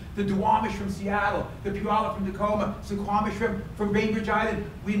village, the Duwamish from Seattle, the Puyallup from Tacoma, Suquamish from Bainbridge Island,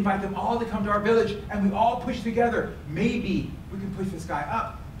 we invite them all to come to our village, and we all push together. Maybe we can push the sky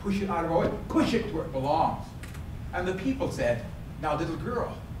up, push it out of our way, push it to where it belongs. And the people said, now little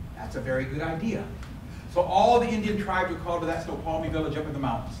girl, that's a very good idea. So all the Indian tribes were called to that Snoqualmie village up in the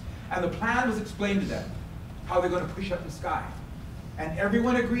mountains. And the plan was explained to them, how they're going to push up the sky. And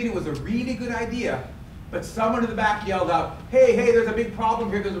everyone agreed it was a really good idea, but someone in the back yelled out, hey, there's a big problem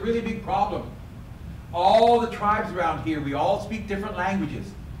here, there's a really big problem. All the tribes around here, we all speak different languages.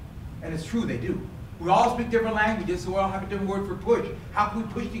 And it's true, they do. We all speak different languages, so we all have a different word for push. How can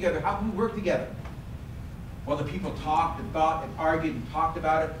we push together? How can we work together? Well, the people talked and thought and argued and talked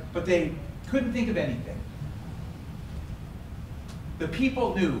about it, but they couldn't think of anything. The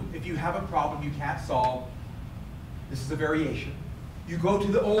people knew if you have a problem you can't solve, this is a variation, you go to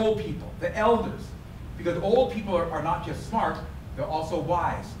the old people, the elders, because old people are not just smart, they're also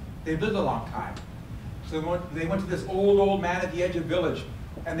wise. They've lived a long time. So they went to this old man at the edge of the village,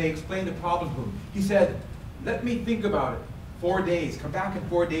 and they explained the problem to him. He said, let me think about it. 4 days. Come back in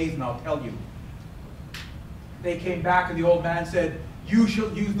 4 days and I'll tell you. They came back and the old man said, you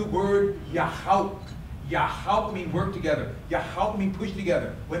shall use the word Yahau. Yahau means work together. Yahau means push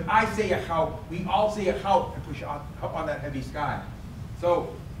together. When I say Yahau, we all say Yahau and push up on that heavy sky.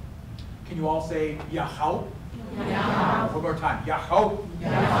 So, can you all say Yahau? Yahau. One more time. Yahau.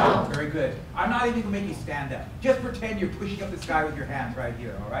 Yahau. Very good. I'm not even going to make you stand up. Just pretend you're pushing up the sky with your hands right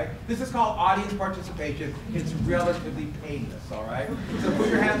here, all right? This is called audience participation. It's relatively painless, all right? So put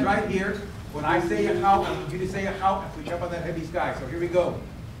your hands right here. When I say Yahau, I want you to say Yahau and push up on that heavy sky. So here we go.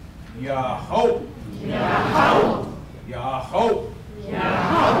 Yahau. Yahau. Yahau.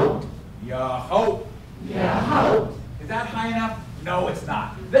 Yahau. Yahau. Yahau. Is that high enough? No, it's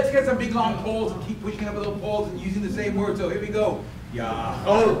not. Let's get some big long poles and keep pushing up with little poles and using the same word. So here we go.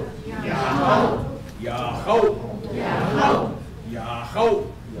 Yahau. Yahau. Yahau. Yahau.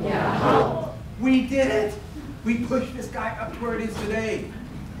 Yahau. Yahau. We did it. We pushed this guy up to where it is today.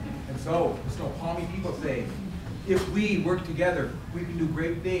 And so, the Snoqualmie people say, if we work together, we can do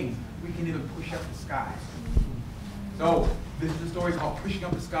great things. We can even push up the sky. So, this is a story called Pushing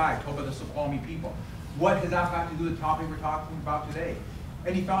Up the Sky, told by the Snoqualmie people. What has that got to do with the topic we're talking about today?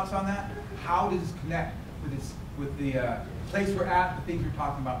 Any thoughts on that? How does this connect with the place we're at, the things we're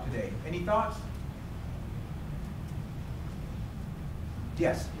talking about today? Any thoughts?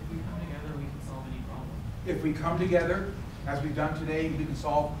 Yes? If we come together, we can solve any problem. if we come together, as we've done today, we can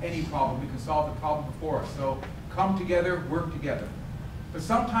solve any problem. We can solve the problem before us. So come together, work together. But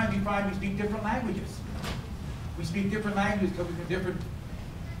sometimes you find we speak different languages. We speak different languages coming from different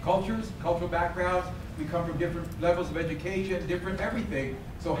cultures, cultural backgrounds. We come from different levels of education, different everything.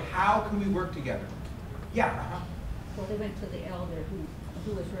 So how can we work together? Yeah. Well, they went to the elder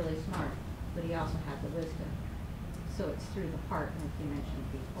who was really smart, but he also had the wisdom. So it's through the heart, like you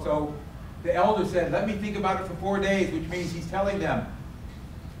mentioned before. So the elder said, let me think about it for 4 days, which means he's telling them,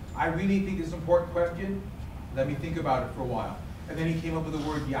 I really think it's an important question. Let me think about it for a while. And then he came up with the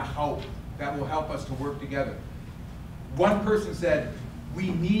word Yahoo. That will help us to work together. One person said, we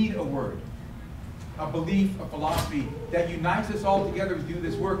need a word, a belief, a philosophy that unites us all together to do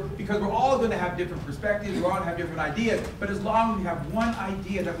this work, because we're all going to have different perspectives, we're all going to have different ideas, but as long as we have one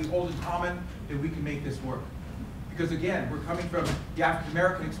idea that we hold in common, then we can make this work. Because again, we're coming from the African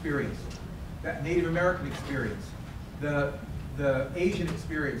American experience, that Native American experience, the Asian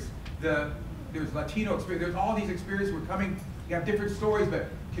experience, there's Latino experience, there's all these experiences. We're coming, we have different stories, but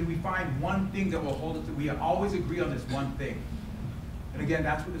can we find one thing that will hold us, that we always agree on this one thing? And again,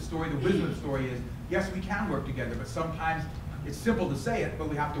 that's what the story, the wisdom of the story is. Yes, we can work together, but sometimes it's simple to say it, but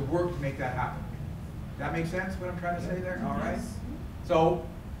we have to work to make that happen. Does that make sense, what I'm trying to say there? All right. So,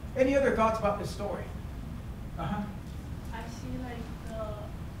 any other thoughts about this story? Uh-huh. I see like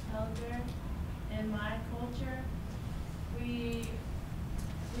the elder in my culture, we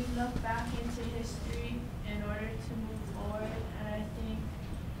look back into history in order to move forward, and I think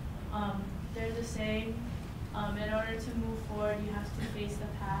there's a saying, in order to move forward, you have to face the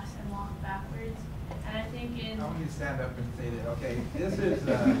past and walk backwards. And I think I want you to stand up and say that. Okay, this is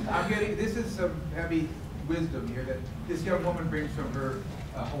this is some heavy wisdom here that this young woman brings from her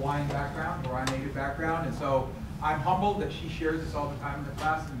Hawaiian background, Hawaiian native background, and so I'm humbled that she shares this all the time in the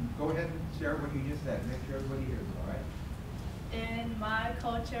class. And go ahead and share what you just said. Make sure everybody hears it. All right. in my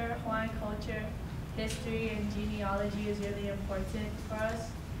culture, Hawaiian culture, history and genealogy is really important for us.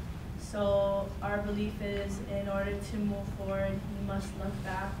 So our belief is in order to move forward, you must look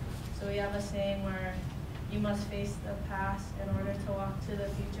back. So we have a saying where you must face the past in order to walk to the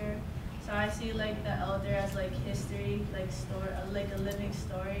future. So I see like the elder as like history, like story, like a living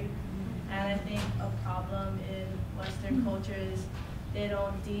story. And I think a problem in Western culture is they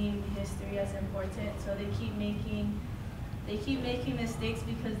don't deem history as important. So they keep making mistakes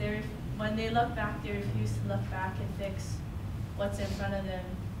because when they look back, they refuse to look back and fix what's in front of them.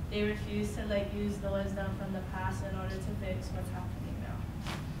 They refuse to like use the wisdom from the past in order to fix what's happening now.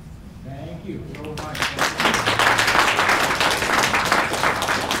 Thank you so much.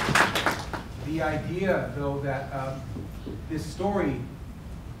 The idea, though, that this story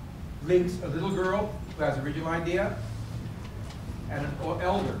links a little girl who has the original idea and an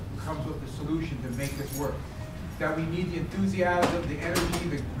elder who comes with the solution to make this work. That we need the enthusiasm, the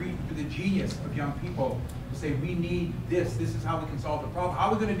energy, the genius of young people to say, we need this. This is how we can solve the problem. How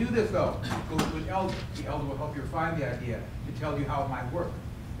are we going to do this, though? Go to an elder. The elder will help you refine the idea to tell you how it might work.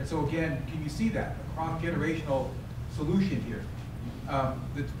 And so again, can you see that? A cross-generational solution here.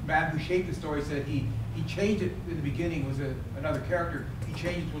 The man who shaped the story said he changed it in the beginning, was another character. He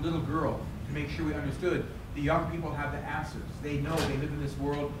changed it to a little girl to make sure we understood. The young people have the answers. They know, they live in this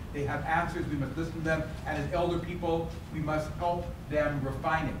world. They have answers. We must listen to them. And as elder people, we must help them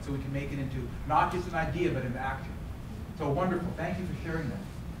refine it so we can make it into not just an idea, but into action. So wonderful. Thank you for sharing that.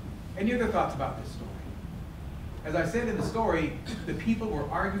 Any other thoughts about this story? As I said in the story, the people were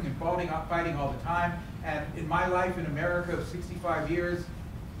arguing and fighting all the time. And in my life in America of 65 years,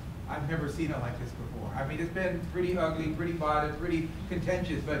 I've never seen it like this before. I mean, it's been pretty ugly, pretty violent, pretty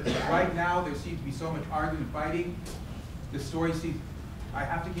contentious, but right now there seems to be so much arguing and fighting. The story seems, I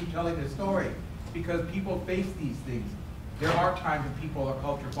have to keep telling this story because people face these things. There are times when people or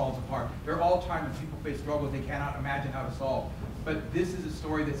culture falls apart. There are all times when people face struggles they cannot imagine how to solve. But this is a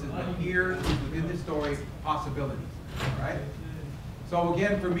story that says that here is within this story possibilities, right? So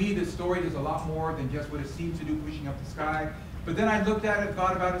again, for me, this story is a lot more than just what it seems to do, pushing up the sky. But then I looked at it,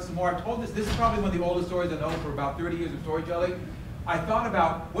 thought about it some more. I told this is probably one of the oldest stories I know for about 30 years of storytelling. I thought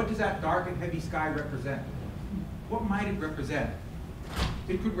about what does that dark and heavy sky represent? What might it represent?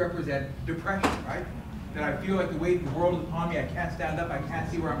 It could represent depression, right? That I feel like the weight of the world is upon me, I can't stand up, I can't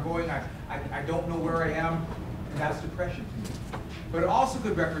see where I'm going, I don't know where I am, and that's depression to me. But it also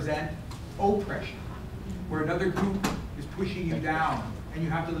could represent oppression, where another group is pushing you down, and you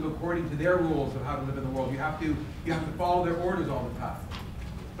have to live according to their rules of how to live in the world. You have to follow their orders all the time.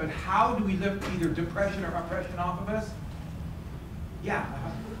 But how do we lift either depression or oppression off of us? Yeah.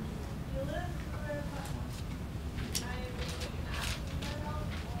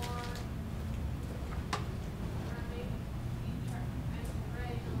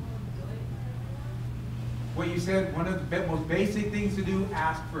 what you said, one of the most basic things to do,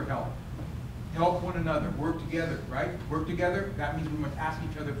 ask for help. Help one another, work together, right? Work together, that means we must ask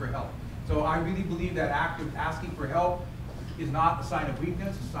each other for help. So I really believe that act of asking for help is not a sign of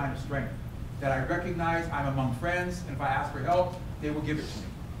weakness, it's a sign of strength. That I recognize I'm among friends, and if I ask for help, they will give it to me.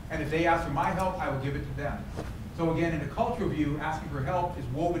 And if they ask for my help, I will give it to them. So again, in a cultural view, asking for help is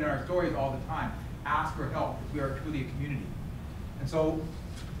woven in our stories all the time. Ask for help, because we are truly a community. And so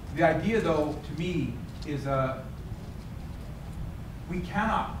the idea, though, to me, is we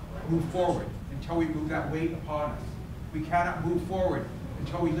cannot move forward until we move that weight upon us. We cannot move forward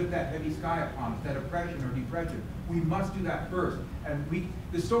until we lift that heavy sky upon us, that oppression or depression. We must do that first. And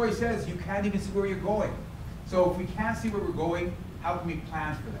the story says you can't even see where you're going. So if we can't see where we're going, how can we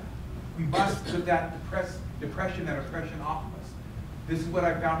plan for that? We must put that depression, that oppression off of us. This is what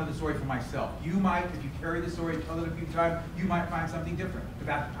I found in the story for myself. You might, if you carry the story, tell it a few times, you might find something different. But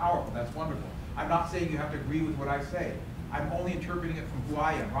that's powerful, that's wonderful. I'm not saying you have to agree with what I say. I'm only interpreting it from who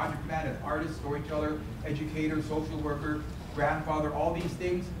I am. Roger Fernandes, artist, storyteller, educator, social worker, grandfather, all these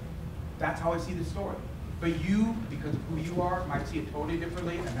things. That's how I see the story. But you, because of who you are, might see it totally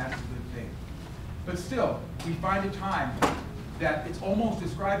differently, and that's a good thing. But still, we find a time that it's almost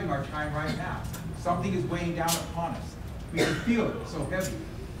describing our time right now. Something is weighing down upon us. We can feel it, it's so heavy.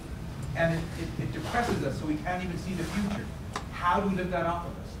 And it depresses us so we can't even see the future. How do we lift that off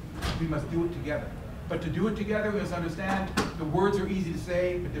of us? We must do it together. But to do it together, we must understand the words are easy to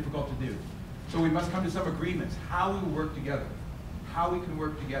say, but difficult to do. So we must come to some agreements, how we will work together, how we can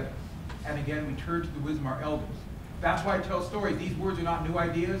work together. And again, we turn to the wisdom of our elders. That's why I tell stories. These words are not new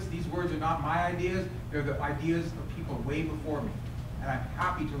ideas. These words are not my ideas. They're the ideas of people way before me. And I'm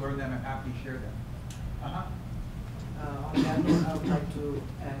happy to learn them and happy to share them. On that note, I would like to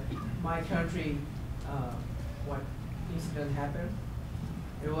add my country, what incident happened.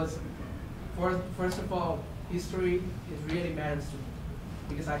 It was, first of all, history is really matters to me,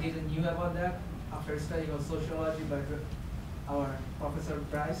 because I didn't knew about that after studying on sociology by our Professor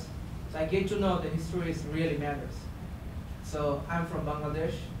Bryce. So I get to know that history really matters. So I'm from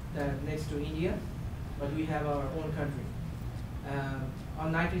Bangladesh, next to India, but we have our own country.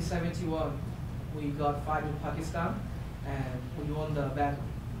 On 1971, we got fight in Pakistan, and we won the battle,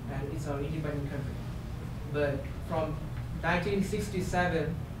 and it's our independent country. But from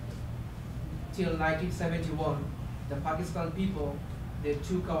 1967 till 1971, the Pakistan people, they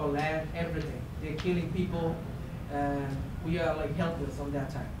took our land, everything. They're killing people, and we are like helpless on that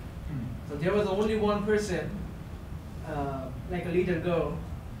time. So there was only one person, like a little girl,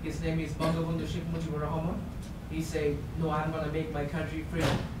 his name is Bangabandhu Sheikh Mujibur Rahman. He said, no, I'm gonna make my country free.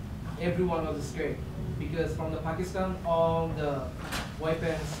 Everyone was scared, because from the Pakistan, all the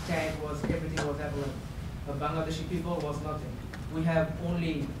weapons, tank everything was available. The Bangladeshi people was nothing. We have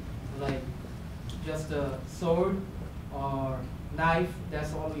only like just a sword or knife,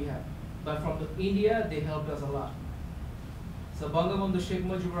 that's all we have. But from India, they helped us a lot. So Bangabandhu Sheikh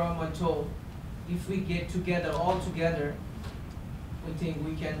Mujibur Rahman told, if we get together, all together, we think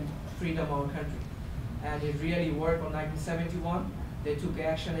we can freedom our country. And it really worked on 1971. They took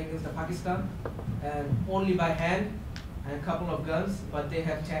action against the Pakistan, and only by hand and a couple of guns, but they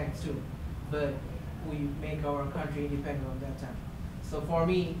have tanks too. But we make our country independent on that time. So for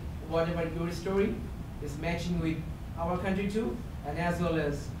me, whatever your story is matching with our country too, and as well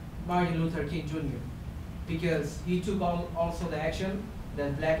as Martin Luther King Jr. Because he took also the action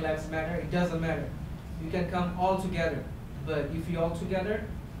that Black Lives Matter. It doesn't matter. You can come all together, but if we all together,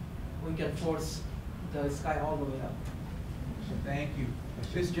 we can force the sky all the way up. Thank you.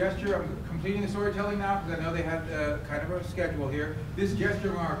 This gesture, I'm completing the storytelling now because I know they have kind of a schedule here. This gesture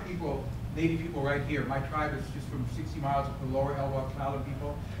of our people, Native people right here. My tribe is just from 60 miles up the lower Elwha Cloud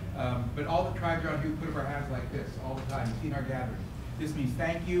people. But all the tribes around here put up our hands like this all the time. You see in our gatherings. This means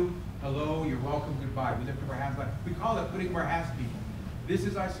thank you, hello, you're welcome, goodbye. We lift up our hands like, we call it putting up our hands to people. This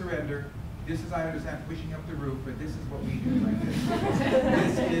is I surrender. This is I understand pushing up the roof, but this is what we do like this.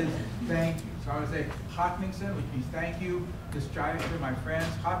 This is thank you. So I would say Hatningsen, which means thank you. Disjayacha, my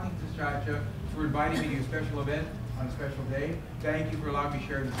friends, Hatning Disjayacha, for inviting me to your special event on a special day. Thank you for allowing me to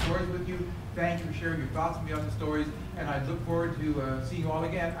share the stories with you. Thank you for sharing your thoughts with me on the stories. And I look forward to seeing you all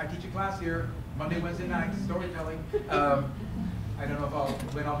again. I teach a class here Monday, Wednesday nights, storytelling. I don't know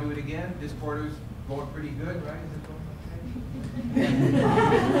when I'll do it again. This quarter's going pretty good, right? Is it going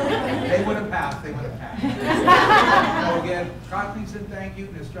okay? They would have passed. They would have passed. So again, Katningsen, thank you.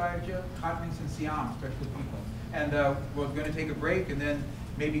 Nisrayacha, Katningsen, Siam, special people. And we're going to take a break and then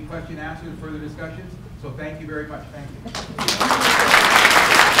maybe question, answer, and further discussions. So thank you very much. Thank you.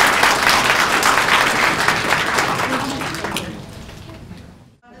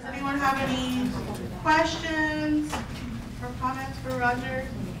 Does anyone have any questions?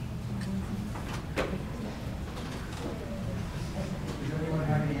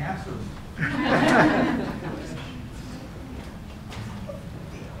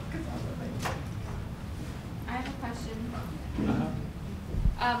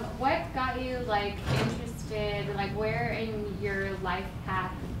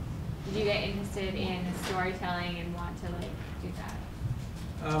 path did you get interested in storytelling and want to like do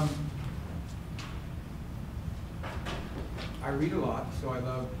that? I read a lot, so I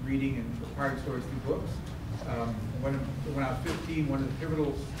love reading and acquiring stories through books. When I was 15, one of the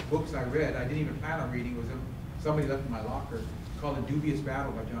pivotal books I read, I didn't even plan on reading, was somebody left in my locker, called A Dubious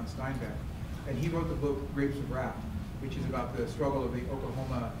Battle by John Steinbeck. And he wrote the book Grapes of Wrath, which is about the struggle of the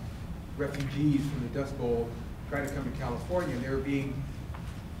Oklahoma refugees from the Dust Bowl trying to come to California. And they were being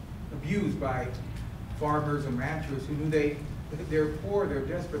abused by farmers and ranchers who knew they're poor, they're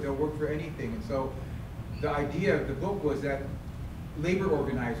desperate, they'll work for anything. And so the idea of the book was that labor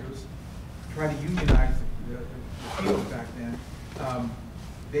organizers try to unionize the fields back then.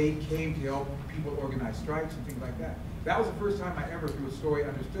 They came to help people organize strikes and things like that. That was the first time I ever, through a story,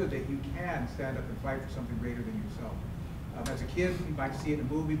 understood that you can stand up and fight for something greater than yourself. As a kid, you might see it in a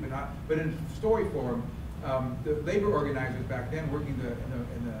movie, but in story form, the labor organizers back then, working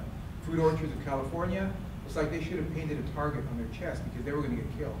in the fruit orchards of California, it's like they should have painted a target on their chest because they were going to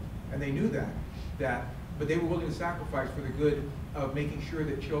get killed, and they knew that. But they were willing to sacrifice for the good of making sure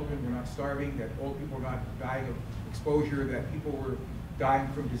that children were not starving, that old people were not dying of exposure, that people were dying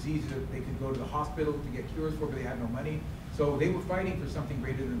from diseases that they could go to the hospital to get cures for, but they had no money. So they were fighting for something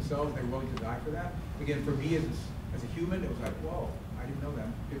greater than themselves, and they were willing to die for that. Again, for me as a human, it was like, whoa, I didn't know that.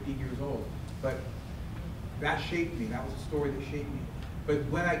 I'm 15 years old. But that shaped me. That was a story that shaped me. But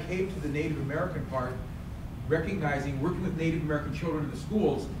when I came to the Native American part, recognizing, working with Native American children in the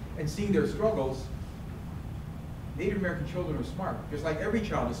schools and seeing their struggles, Native American children are smart, just like every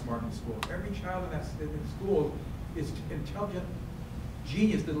child is smart in school. Every child in school is intelligent,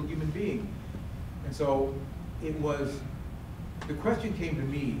 genius little human being. And so the question came to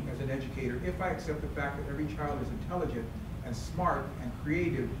me as an educator, if I accept the fact that every child is intelligent and smart and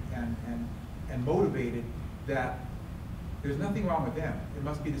creative and motivated, that there's nothing wrong with them. It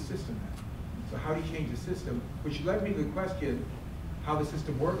must be the system then. So how do you change the system? Which led me to the question, how the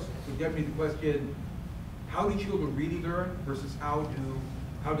system works, which led me to the question, how do children really learn versus how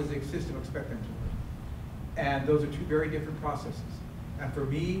does the system expect them to learn? And those are two very different processes. And for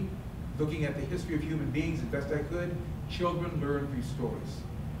me, looking at the history of human beings as best I could, children learn through stories.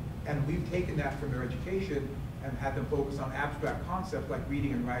 And we've taken that from their education and had them focus on abstract concepts like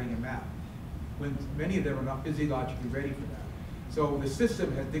reading and writing and math, when many of them are not physiologically ready for that. So the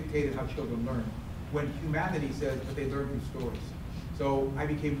system has dictated how children learn, when humanity says that they learn through stories. So I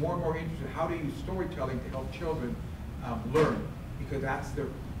became more and more interested in how to use storytelling to help children learn, because that's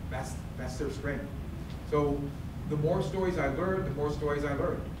their strength. So the more stories I learned, the more stories I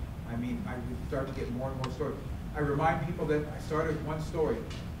learned. I mean, I would start to get more and more stories. I remind people that I started with one story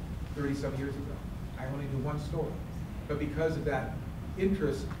 30-some years ago. I only do one story. But because of that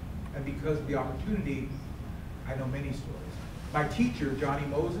interest and because of the opportunity, I know many stories. My teacher, Johnny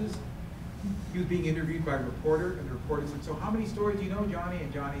Moses, he was being interviewed by a reporter, and the reporter said, so how many stories do you know, Johnny?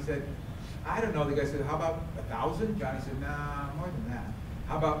 And Johnny said, I don't know. The guy said, how about 1,000? Johnny said, nah, more than that.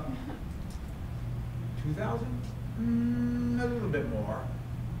 How about 2,000? A little bit more.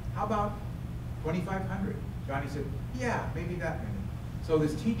 How about 2,500? Johnny said, yeah, maybe that many. So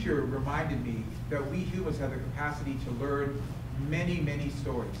this teacher reminded me that we humans have the capacity to learn many, many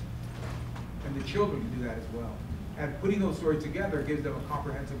stories. And the children can do that as well. And putting those stories together gives them a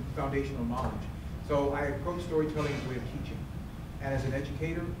comprehensive foundational knowledge. So I approach storytelling as a way of teaching. And as an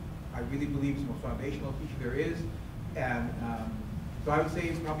educator, I really believe it's the most foundational teacher there is. And so I would say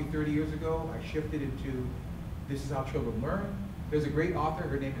it's probably 30 years ago, I shifted into this is how children learn. There's a great author,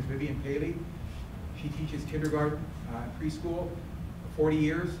 her name is Vivian Paley. She teaches kindergarten and preschool for 40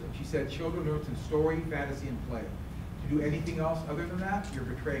 years. And she said children learn through story, fantasy, and play. To do anything else other than that, you're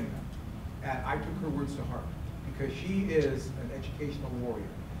betraying them. And I took her words to heart, because she is an educational warrior.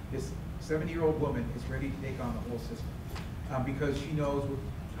 This 70-year-old woman is ready to take on the whole system because she knows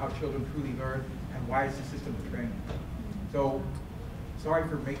how children truly learn and why is the system betraying them. So, sorry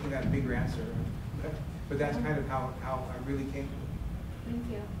for making that a bigger answer, but that's kind of how I really came to it. Thank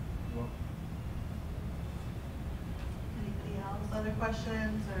you. Well, anybody else? Other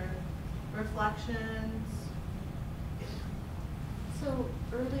questions or reflections? So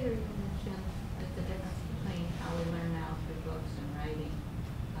earlier you mentioned the difference between how we learn now through books and writing.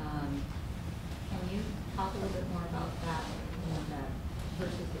 Can you talk a little bit more about that, that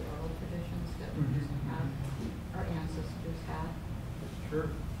versus the oral traditions that we used to have, our ancestors had? Sure.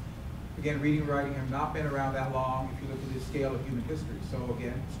 Again, reading and writing have not been around that long if you look at the scale of human history. So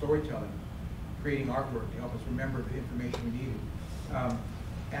again, storytelling, creating artwork to help us remember the information we needed.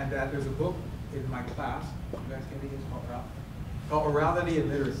 And there's a book in my class, you guys get it? It's called Orality and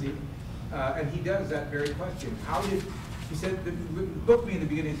Literacy. And he does that very question. How did He said, the book me in the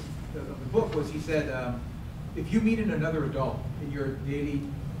beginning of the book was, he said, if you meet another adult in your daily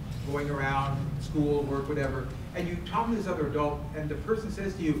going around, school, work, whatever, and you talk to this other adult, and the person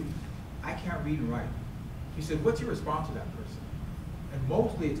says to you, I can't read and write. He said, what's your response to that person? And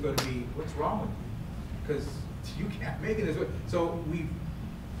mostly it's going to be, what's wrong with you? Because you can't make it this way. So we've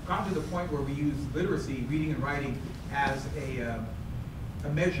gotten to the point where we use literacy, reading and writing, as a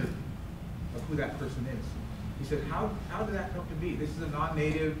measure of who that person is. He said, how did that come to be? This is a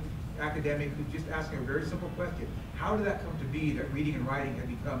non-native academic who's just asking a very simple question. How did that come to be that reading and writing had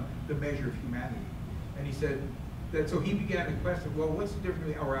become the measure of humanity? And he said that, so he began to question, well, what's the difference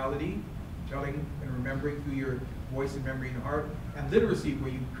between orality, telling and remembering through your voice and memory and heart, and literacy,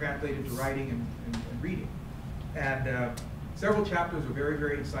 where you translate it to writing and reading. And several chapters were very,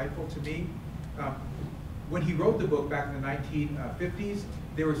 very insightful to me. When he wrote the book back in the 1950s,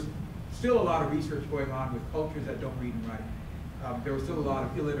 there was still a lot of research going on with cultures that don't read and write. There was still a lot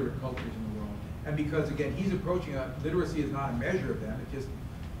of illiterate cultures in the world. And because, again, he's approaching literacy is not a measure of them, it's just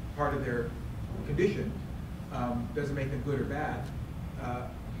part of their condition, doesn't make them good or bad.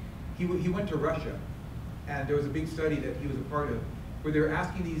 He went to Russia, and there was a big study that he was a part of, where they were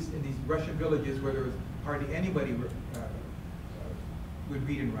asking in these Russian villages where there was hardly anybody would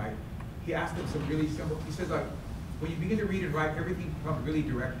read and write. He asked them some really simple, he says, like, when you begin to read and write, everything becomes really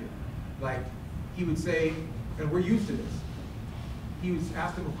directed. Like, he would say, and we're used to this, he would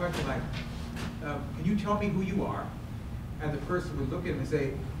ask them a question like, can you tell me who you are? And the person would look at him and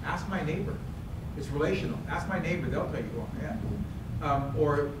say, ask my neighbor. It's relational. Ask my neighbor, they'll tell you who I am.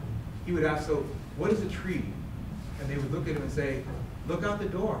 Or he would ask, so what is a tree? And they would look at him and say, look out the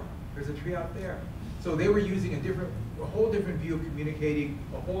door. There's a tree out there. So they were using a whole different view of communicating,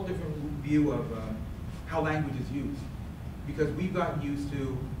 a whole different view of how language is used. Because we've gotten used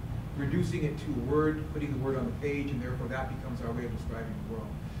to reducing it to a word, putting the word on the page, and therefore that becomes our way of describing the world.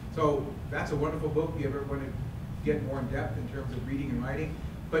 So that's a wonderful book if you ever want to get more in depth in terms of reading and writing.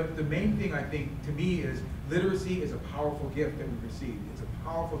 But the main thing, I think, to me, is literacy is a powerful gift that we've received. It's a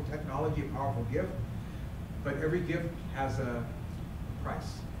powerful technology, a powerful gift, but every gift has a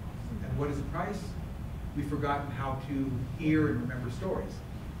price. And what is the price? We've forgotten how to hear and remember stories.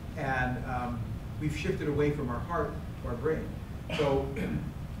 And we've shifted away from our heart to our brain. So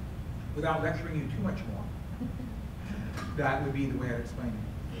without lecturing you too much more, that would be the way I'd explain it.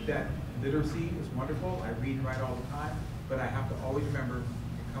 That literacy is wonderful. I read and write all the time, but I have to always remember it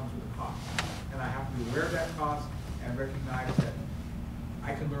comes with a cost. And I have to be aware of that cost and recognize that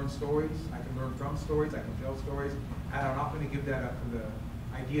I can learn stories, I can learn from stories, I can tell stories, and I'm not going to give that up for the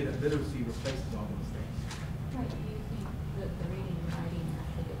idea that literacy replaces all those things. Why do you think that the reading and writing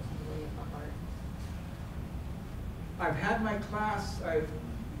actually gets in the way of the heart? I've had my class,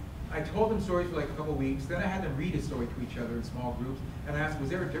 I told them stories for like a couple weeks, then I had them read a story to each other in small groups, and I asked, was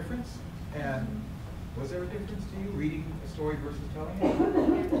there a difference? And was there a difference to you, reading a story versus telling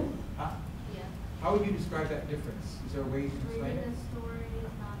it? Huh? Yeah. How would you describe that difference? Is there a way you can explain it? Reading a story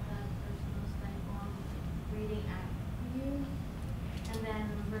is not that personal standpoint, reading at you, and then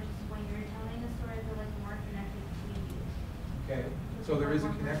versus when you're telling a story, I feel like more connected to you. Okay, so there is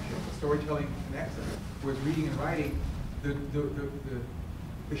a connection. Storytelling connects us. Whereas reading and writing,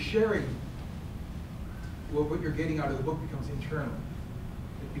 the sharing, well, what you're getting out of the book becomes internal.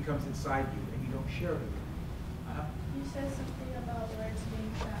 It becomes inside you, and you don't share it with you. You said something about words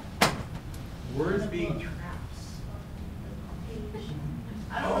being trapped. Words being traps.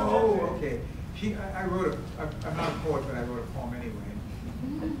 I don't remember. Oh, okay. I wrote I'm not a poet, but I wrote a poem anyway.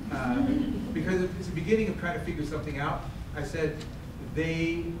 Because it's the beginning of trying to figure something out. I said,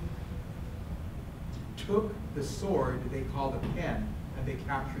 they took the sword they called a pen, and they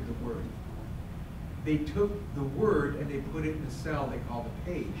captured the word. They took the word and they put it in a cell they called a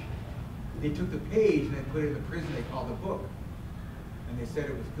page. They took the page and they put it in the prison they called a book. And they said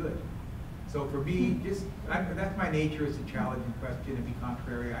it was good. So for me, that's my nature, is to challenge and question and be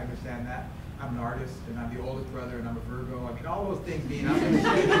contrary. I understand that. I'm an artist, and I'm the oldest brother, and I'm a Virgo. I mean, all those things mean I'm going to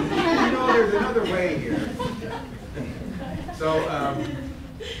say, you know, there's another way here. So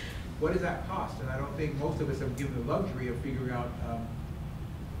what does that cost? And I don't think most of us have given the luxury of figuring out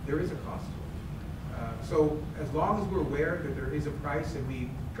there is a cost to it. So as long as we're aware that there is a price and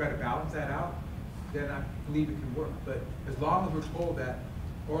we try to balance that out, then I believe it can work. But as long as we're told that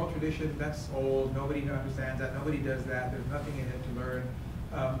oral tradition, that's old, nobody understands that, nobody does that, there's nothing in it to learn,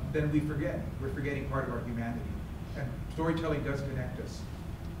 then we forget. We're forgetting part of our humanity. And storytelling does connect us.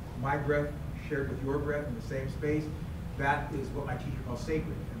 My breath shared with your breath in the same space, that is what my teacher calls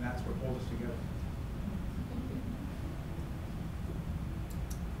sacred, and that's what holds us together.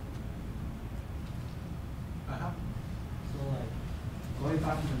 going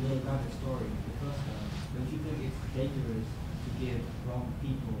back to the little rabbit story, because don't you think it's dangerous to give wrong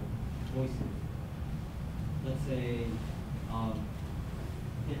people voices? Let's say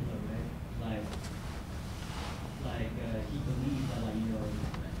Hitler, right? He believed that, like, you know,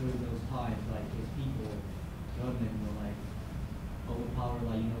 during those times, like, his people, government, were like overpowered,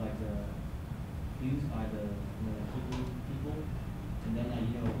 like, you know, like the used by the, you know, like, Hebrew people, and then, like,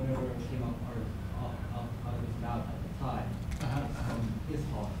 you know, whatever came out of his mouth at the time, it's from his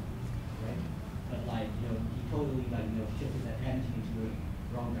heart, right? But, like, you know, he totally, like, you know, shifted that energy into the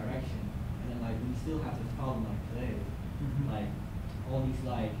wrong direction, and then, like, we still have this problem, like, today, like, all these,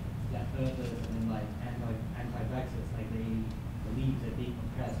 like, flat earthers and then, like, anti-vaxxers, like, they believe that they're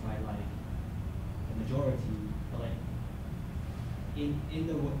oppressed by, like, the majority, but, like, in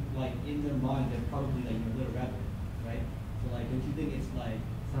their mind, they're probably, like, a little rabbit, right? So, like, don't you think it's, like,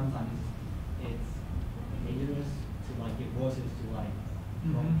 sometimes it's dangerous to, like, give voices to, like,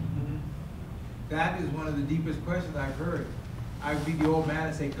 wrong people? That is one of the deepest questions I've heard. I would be the old man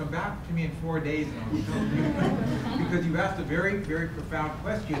and say, come back to me in 4 days and I'll tell you. Because you asked a very, very profound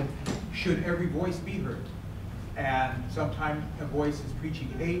question, should every voice be heard? And sometimes a voice is preaching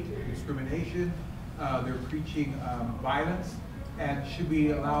hate, discrimination, they're preaching violence, and should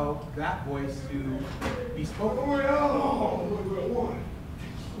we allow that voice to be spoken?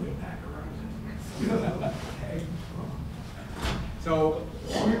 So,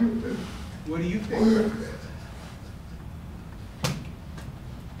 what do you think?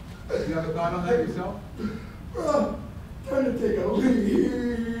 You have a thought on that yourself? Trying to take a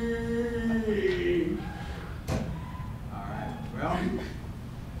lead. All right, well,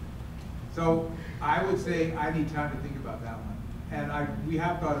 so I would say I need time to think about that one. And we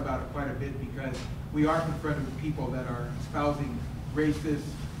have thought about it quite a bit because we are confronted with people that are espousing racist,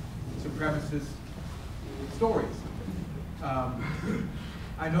 supremacist stories.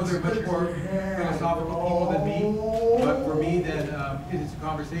 I know they're much more philosophical people than me, but for me, then it is a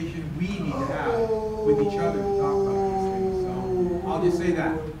conversation we need to have with each other to talk about these things. So I'll just say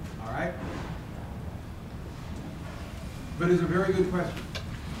that, all right? But it's a very good question.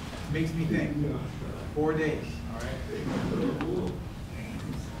 Makes me think. 4 days, all right?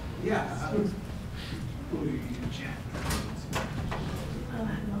 Yeah.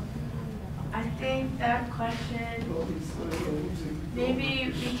 I think that question,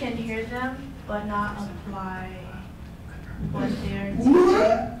 maybe we can hear them, but not apply what they're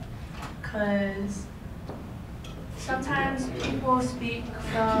teaching. Because sometimes people speak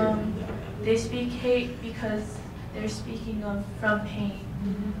they speak hate because they're speaking from pain.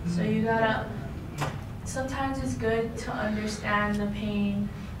 So you gotta, sometimes it's good to understand the pain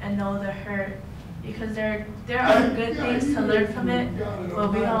and know the hurt, because there are good things to learn from it,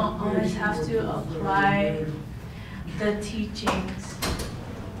 but we don't always have to apply the teachings.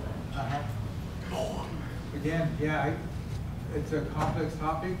 Again, yeah, it's a complex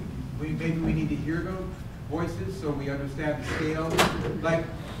topic. Maybe we need to hear those voices so we understand the scale. Like,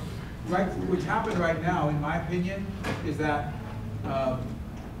 what's happened right now, in my opinion, is that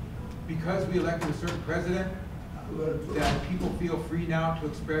because we elected a certain president, that people feel free now to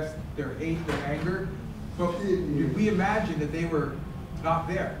express their hate, their anger. But did we imagine that they were not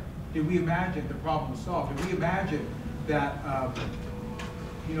there? Did we imagine the problem was solved? Did we imagine that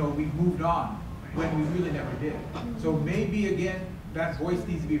we moved on when we really never did? So maybe again, that voice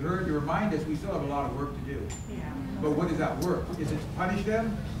needs to be heard to remind us we still have a lot of work to do. Yeah. But what is that work? Is it to punish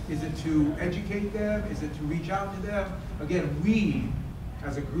them? Is it to educate them? Is it to reach out to them? Again, we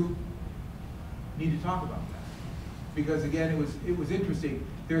as a group need to talk about that. Because again, it was interesting.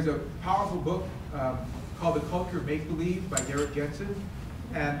 There's a powerful book called The Culture of Make-Believe by Garrett Jensen,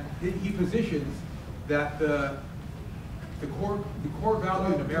 and he positions that the core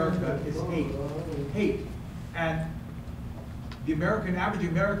value in America is hate, and the average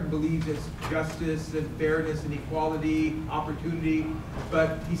American believes it's justice and fairness and equality, opportunity.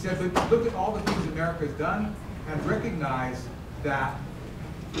 But he said, but look at all the things America has done and recognize that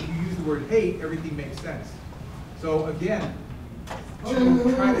if you use the word hate, everything makes sense. So again,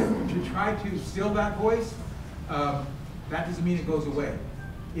 to try to still that voice, that doesn't mean it goes away.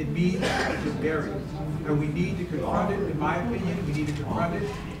 It means it's buried. And we need to confront it, in my opinion, we need to confront it.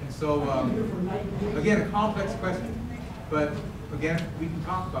 And so, again, a complex question. But again, we can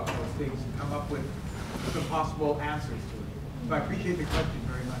talk about those things and come up with some possible answers to it. So I appreciate the question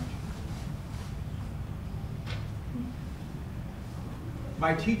very much.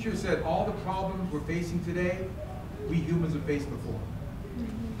 My teacher said all the problems we're facing today, we humans have faced before.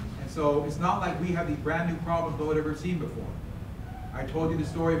 And so it's not like we have these brand new problems no one had ever seen before. I told you the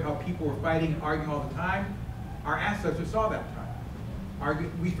story of how people were fighting and arguing all the time. Our ancestors saw that time.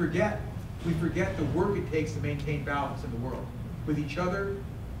 we forget the work it takes to maintain balance in the world, with each other,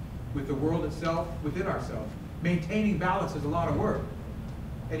 with the world itself, within ourselves. Maintaining balance is a lot of work.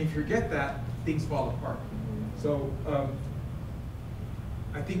 And if you forget that, things fall apart. So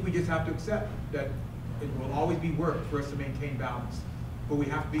I think we just have to accept that it will always be work for us to maintain balance. But we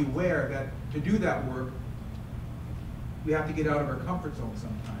have to be aware that to do that work, we have to get out of our comfort zone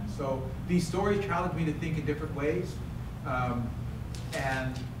sometimes. So these stories challenge me to think in different ways.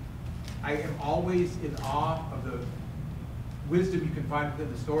 And I am always in awe of the wisdom you can find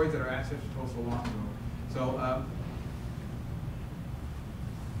within the stories that our ancestors told so long ago. So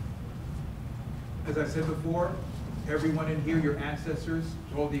as I said before, everyone in here, your ancestors,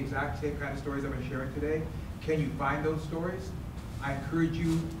 told the exact same kind of stories I'm sharing today. Can you find those stories? I encourage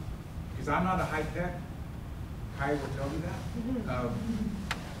you, because I'm not a high-tech, Kai will tell you that.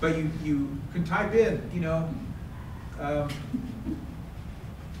 But you can type in, you know,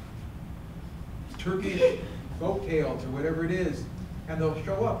 Turkish folk tales or whatever it is, and they'll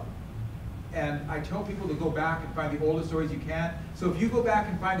show up. And I tell people to go back and find the oldest stories you can. So if you go back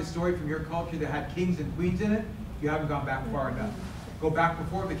and find a story from your culture that had kings and queens in it, you haven't gone back far enough. Go back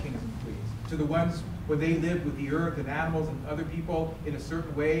before the kings and queens, to the ones where they lived with the earth and animals and other people in a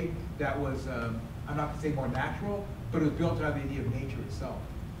certain way that was, I'm not going to say more natural, but it was built on the idea of nature itself.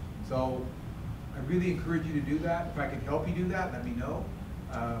 So I really encourage you to do that. If I can help you do that, let me know.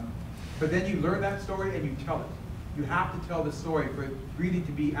 But then you learn that story and you tell it. You have to tell the story for it really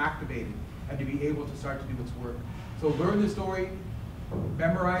to be activated and to be able to start to do its work. So learn the story,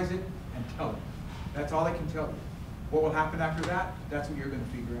 memorize it, and tell it. That's all I can tell you. What will happen after that, that's what you're going to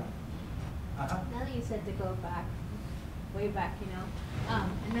figure out. Now that you said to go back, way back, you know,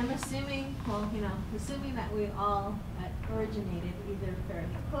 and I'm assuming, well, you know, assuming that we all originated either fairly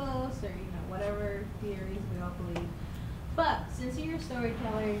close or, you know, whatever theories we all believe. But since you're a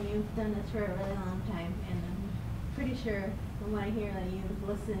storyteller and you've done this for a really long time, and I'm pretty sure from what I hear that you've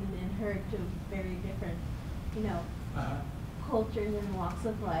listened and heard to very different, you know, cultures and walks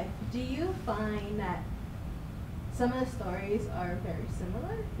of life, do you find that some of the stories are very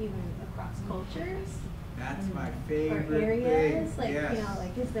similar, even across cultures? That's my favorite or areas? thing. Like, yes. you know,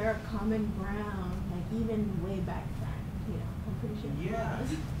 like, is there a common ground, like, even way back then? You know, I'm pretty sure. Yeah.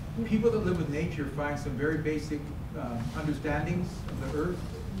 People that live with nature find some very basic understandings of the earth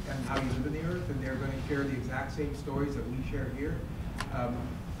and how you live in the earth, and they're going to share the exact same stories that we share here.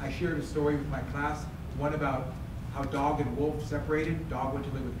 I shared a story with my class, one about how dog and wolf separated. Dog went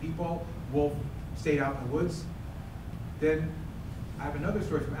to live with people, wolf stayed out in the woods. Then I have another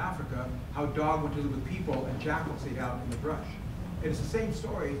story from Africa, how dog went to live with people and jackal stayed out in the brush. And it's the same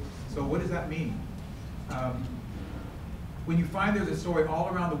story, so what does that mean? When you find there's a story all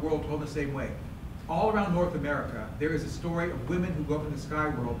around the world told the same way. All around North America, there is a story of women who go up in the sky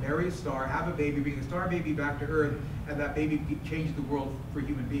world, marry a star, have a baby, bring a star baby back to Earth, and that baby changes the world for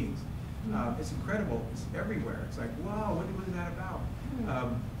human beings. It's incredible. It's everywhere. It's like, wow, what is that about?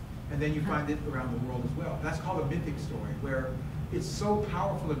 And then you find it around the world as well. That's called a mythic story, where it's so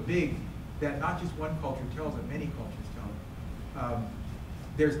powerful and big that not just one culture tells it, many cultures tell it.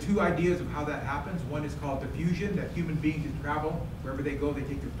 There's two ideas of how that happens. One is called diffusion, that human beings just travel. Wherever they go, they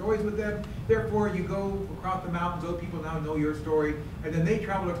take their stories with them. Therefore, you go across the mountains, those people now know your story, and then they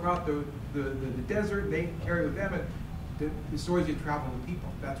travel across the desert, and they carry with them, and the stories just travel with people.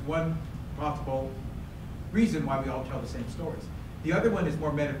 That's one possible reason why we all tell the same stories. The other one is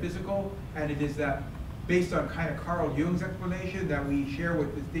more metaphysical, and it is that based on kind of Carl Jung's explanation that we share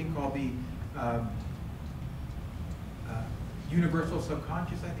with this thing called the universal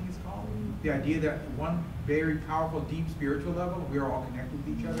subconscious, I think it's called. The idea that one very powerful, deep spiritual level, we are all connected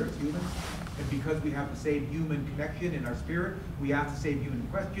with each other as humans. And because we have the same human connection in our spirit, we ask the same human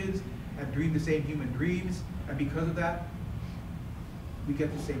questions and dream the same human dreams. And because of that, we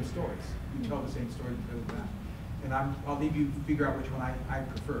get the same stories. We tell the same stories because of that. And I'll leave you to figure out which one I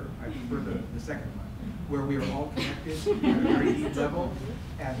prefer. I prefer the second one, where we are all connected at a very deep level.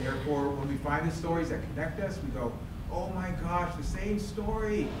 And therefore, when we find the stories that connect us, we go, oh my gosh, the same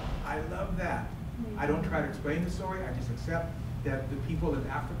story. I love that. I don't try to explain the story. I just accept that the people in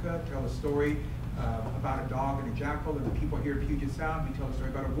Africa tell a story about a dog and a jackal, and the people here at Puget Sound, we tell a story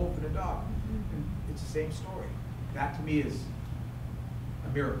about a wolf and a dog. And it's the same story. That to me is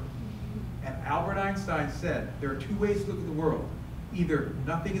a miracle. And Albert Einstein said there are two ways to look at the world. Either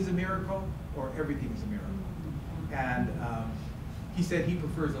nothing is a miracle or everything is a miracle. And he said he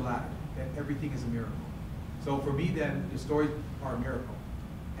prefers the latter, that everything is a miracle. So for me then, the stories are a miracle.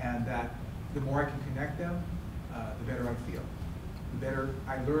 And that the more I can connect them, the better I feel. The better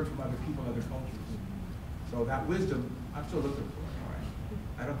I learn from other people, other cultures. So that wisdom, I'm still looking for it, all right?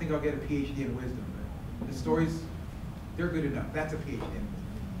 think I'll get a PhD in wisdom, but the stories, they're good enough. That's a PhD in wisdom.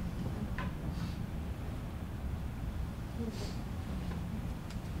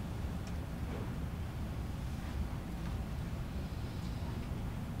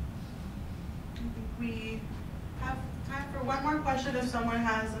 We have time for one more question if someone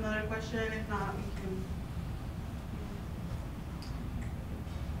has another question. If not, we can.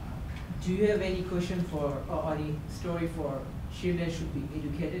 Do you have any question for, or any story for children should be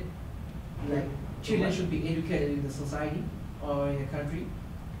educated? Like, children should be educated in the society or in a country?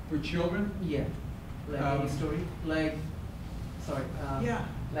 For children? Yeah. Like any story? Like, sorry. Yeah.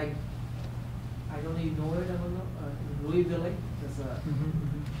 Like, I don't know, you know it, I don't know, in Louisville, there's a,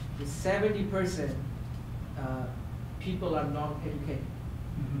 the 70% people are not educated.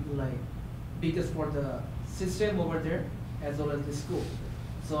 Like, because for the system over there, as well as the school.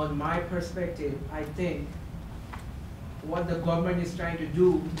 So in my perspective, I think what the government is trying to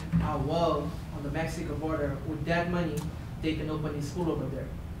do, well, on the Mexico border, with that money, they can open a school over there.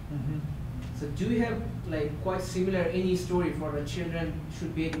 So do you have like quite similar any story for the children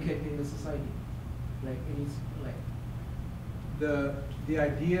should be educated in the society? Like any, like? The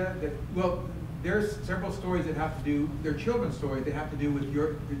idea that, well, there's several stories that have to do, they're children's stories that have to do with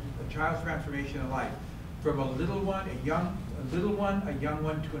a child's transformation in life. From a little one, a young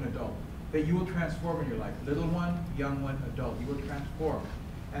one to an adult. That you will transform in your life. Little one, young one, adult. You will transform.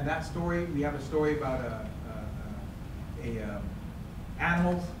 And that story, we have a story about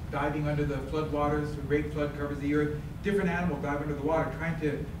animals diving under the flood waters. A great flood covers the earth. Different animals dive under the water, trying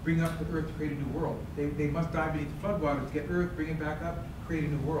to bring up the earth to create a new world. They must dive beneath the flood waters to get earth, bring it back up, create a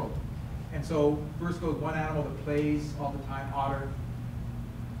new world. And so first goes one animal that plays all the time, otter,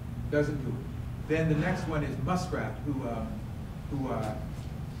 doesn't do it. Then the next one is muskrat, who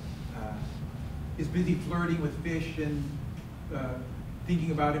is busy flirting with fish and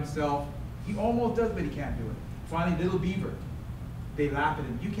thinking about himself. He almost does, but he can't do it. Finally, little beaver. They laugh at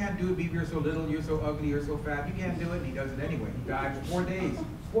him. You can't do it, beaver. You're so little. You're so ugly. You're so fat. You can't do it. And he does it anyway. He dives 4 days.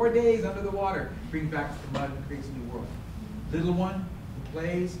 4 days under the water. Brings back the mud and creates a new world. Little one who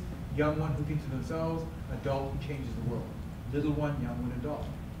plays. Young one who thinks of themselves. Adult who changes the world. Little one, young one, adult.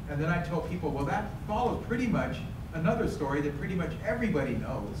 And then I tell people, well, that follows pretty much another story that pretty much everybody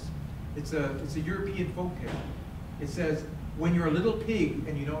knows. It's a European folktale. It says, when you're a little pig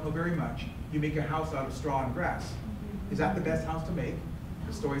and you don't know very much, you make a house out of straw and grass. Is that the best house to make?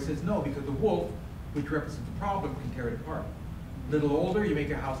 The story says no, because the wolf, which represents the problem, can tear it apart. Little older, you make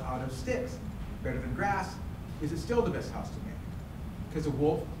a house out of sticks. Better than grass. Is it still the best house to make? Because the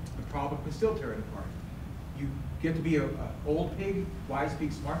wolf, the problem, can still tear it apart. You get to be an old pig, wise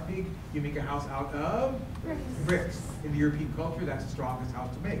pig, smart pig, you make a house out of bricks. In the European culture, that's the strongest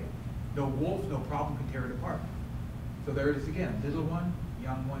house to make. No wolf, no problem can tear it apart. So there it is again, little one,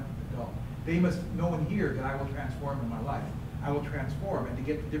 young one, adult. They must know and hear that I will transform in my life. I will transform, and to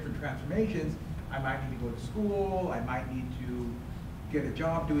get to different transformations, I might need to go to school, I might need to get a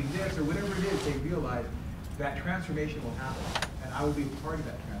job doing this, or whatever it is, they realize that transformation will happen, and I will be a part of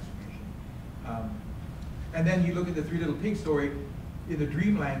that transformation. And then you look at the Three Little Pigs story, in the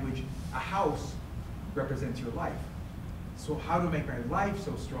dream language, a house represents your life. So how to make my life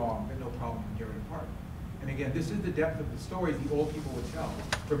so strong that no problem can tear it apart? And again, this is the depth of the stories the old people would tell.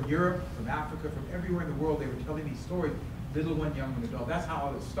 From Europe, from Africa, from everywhere in the world, they were telling these stories, little one, young one, adult. That's how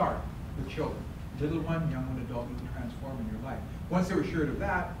it would start with children. Little one, young one, adult, you can transform in your life. Once they were assured of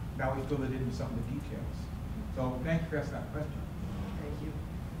that, now we fill it in with some of the details. So thanks for asking that question. Thank you.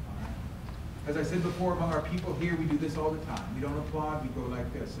 As I said before, among our people here, we do this all the time. We don't applaud, we go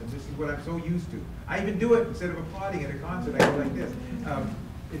like this. And this is what I'm so used to. I even do it instead of applauding at a concert, I go like this.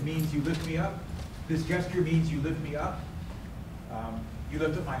 It means you lift me up. This gesture means you lift me up. You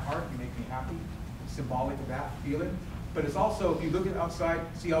lift up my heart, you make me happy. It's symbolic of that feeling. But it's also, if you look at outside,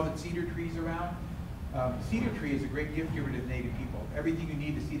 see all the cedar trees around? The cedar tree is a great gift giver to the native people. Everything you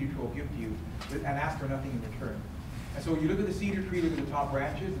need, the cedar tree will give to you and ask for nothing in return. And so when you look at the cedar tree, look at the top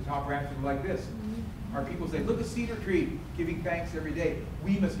branches are like this. Our people say, look at cedar tree, giving thanks every day.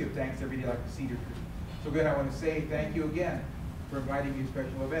 We must give thanks every day like the cedar tree. So again, I want to say thank you again for inviting me to a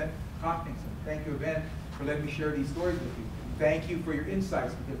special event. Cocknington, thank you again for letting me share these stories with you. Thank you for your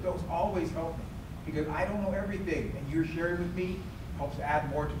insights, because those always help me. Because I don't know everything, and your sharing with me helps add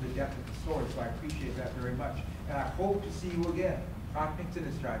more to the depth of the story, so I appreciate that very much. And I hope to see you again. Cocknington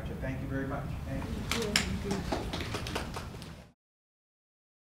is Strategy. Thank you very much. Thank you.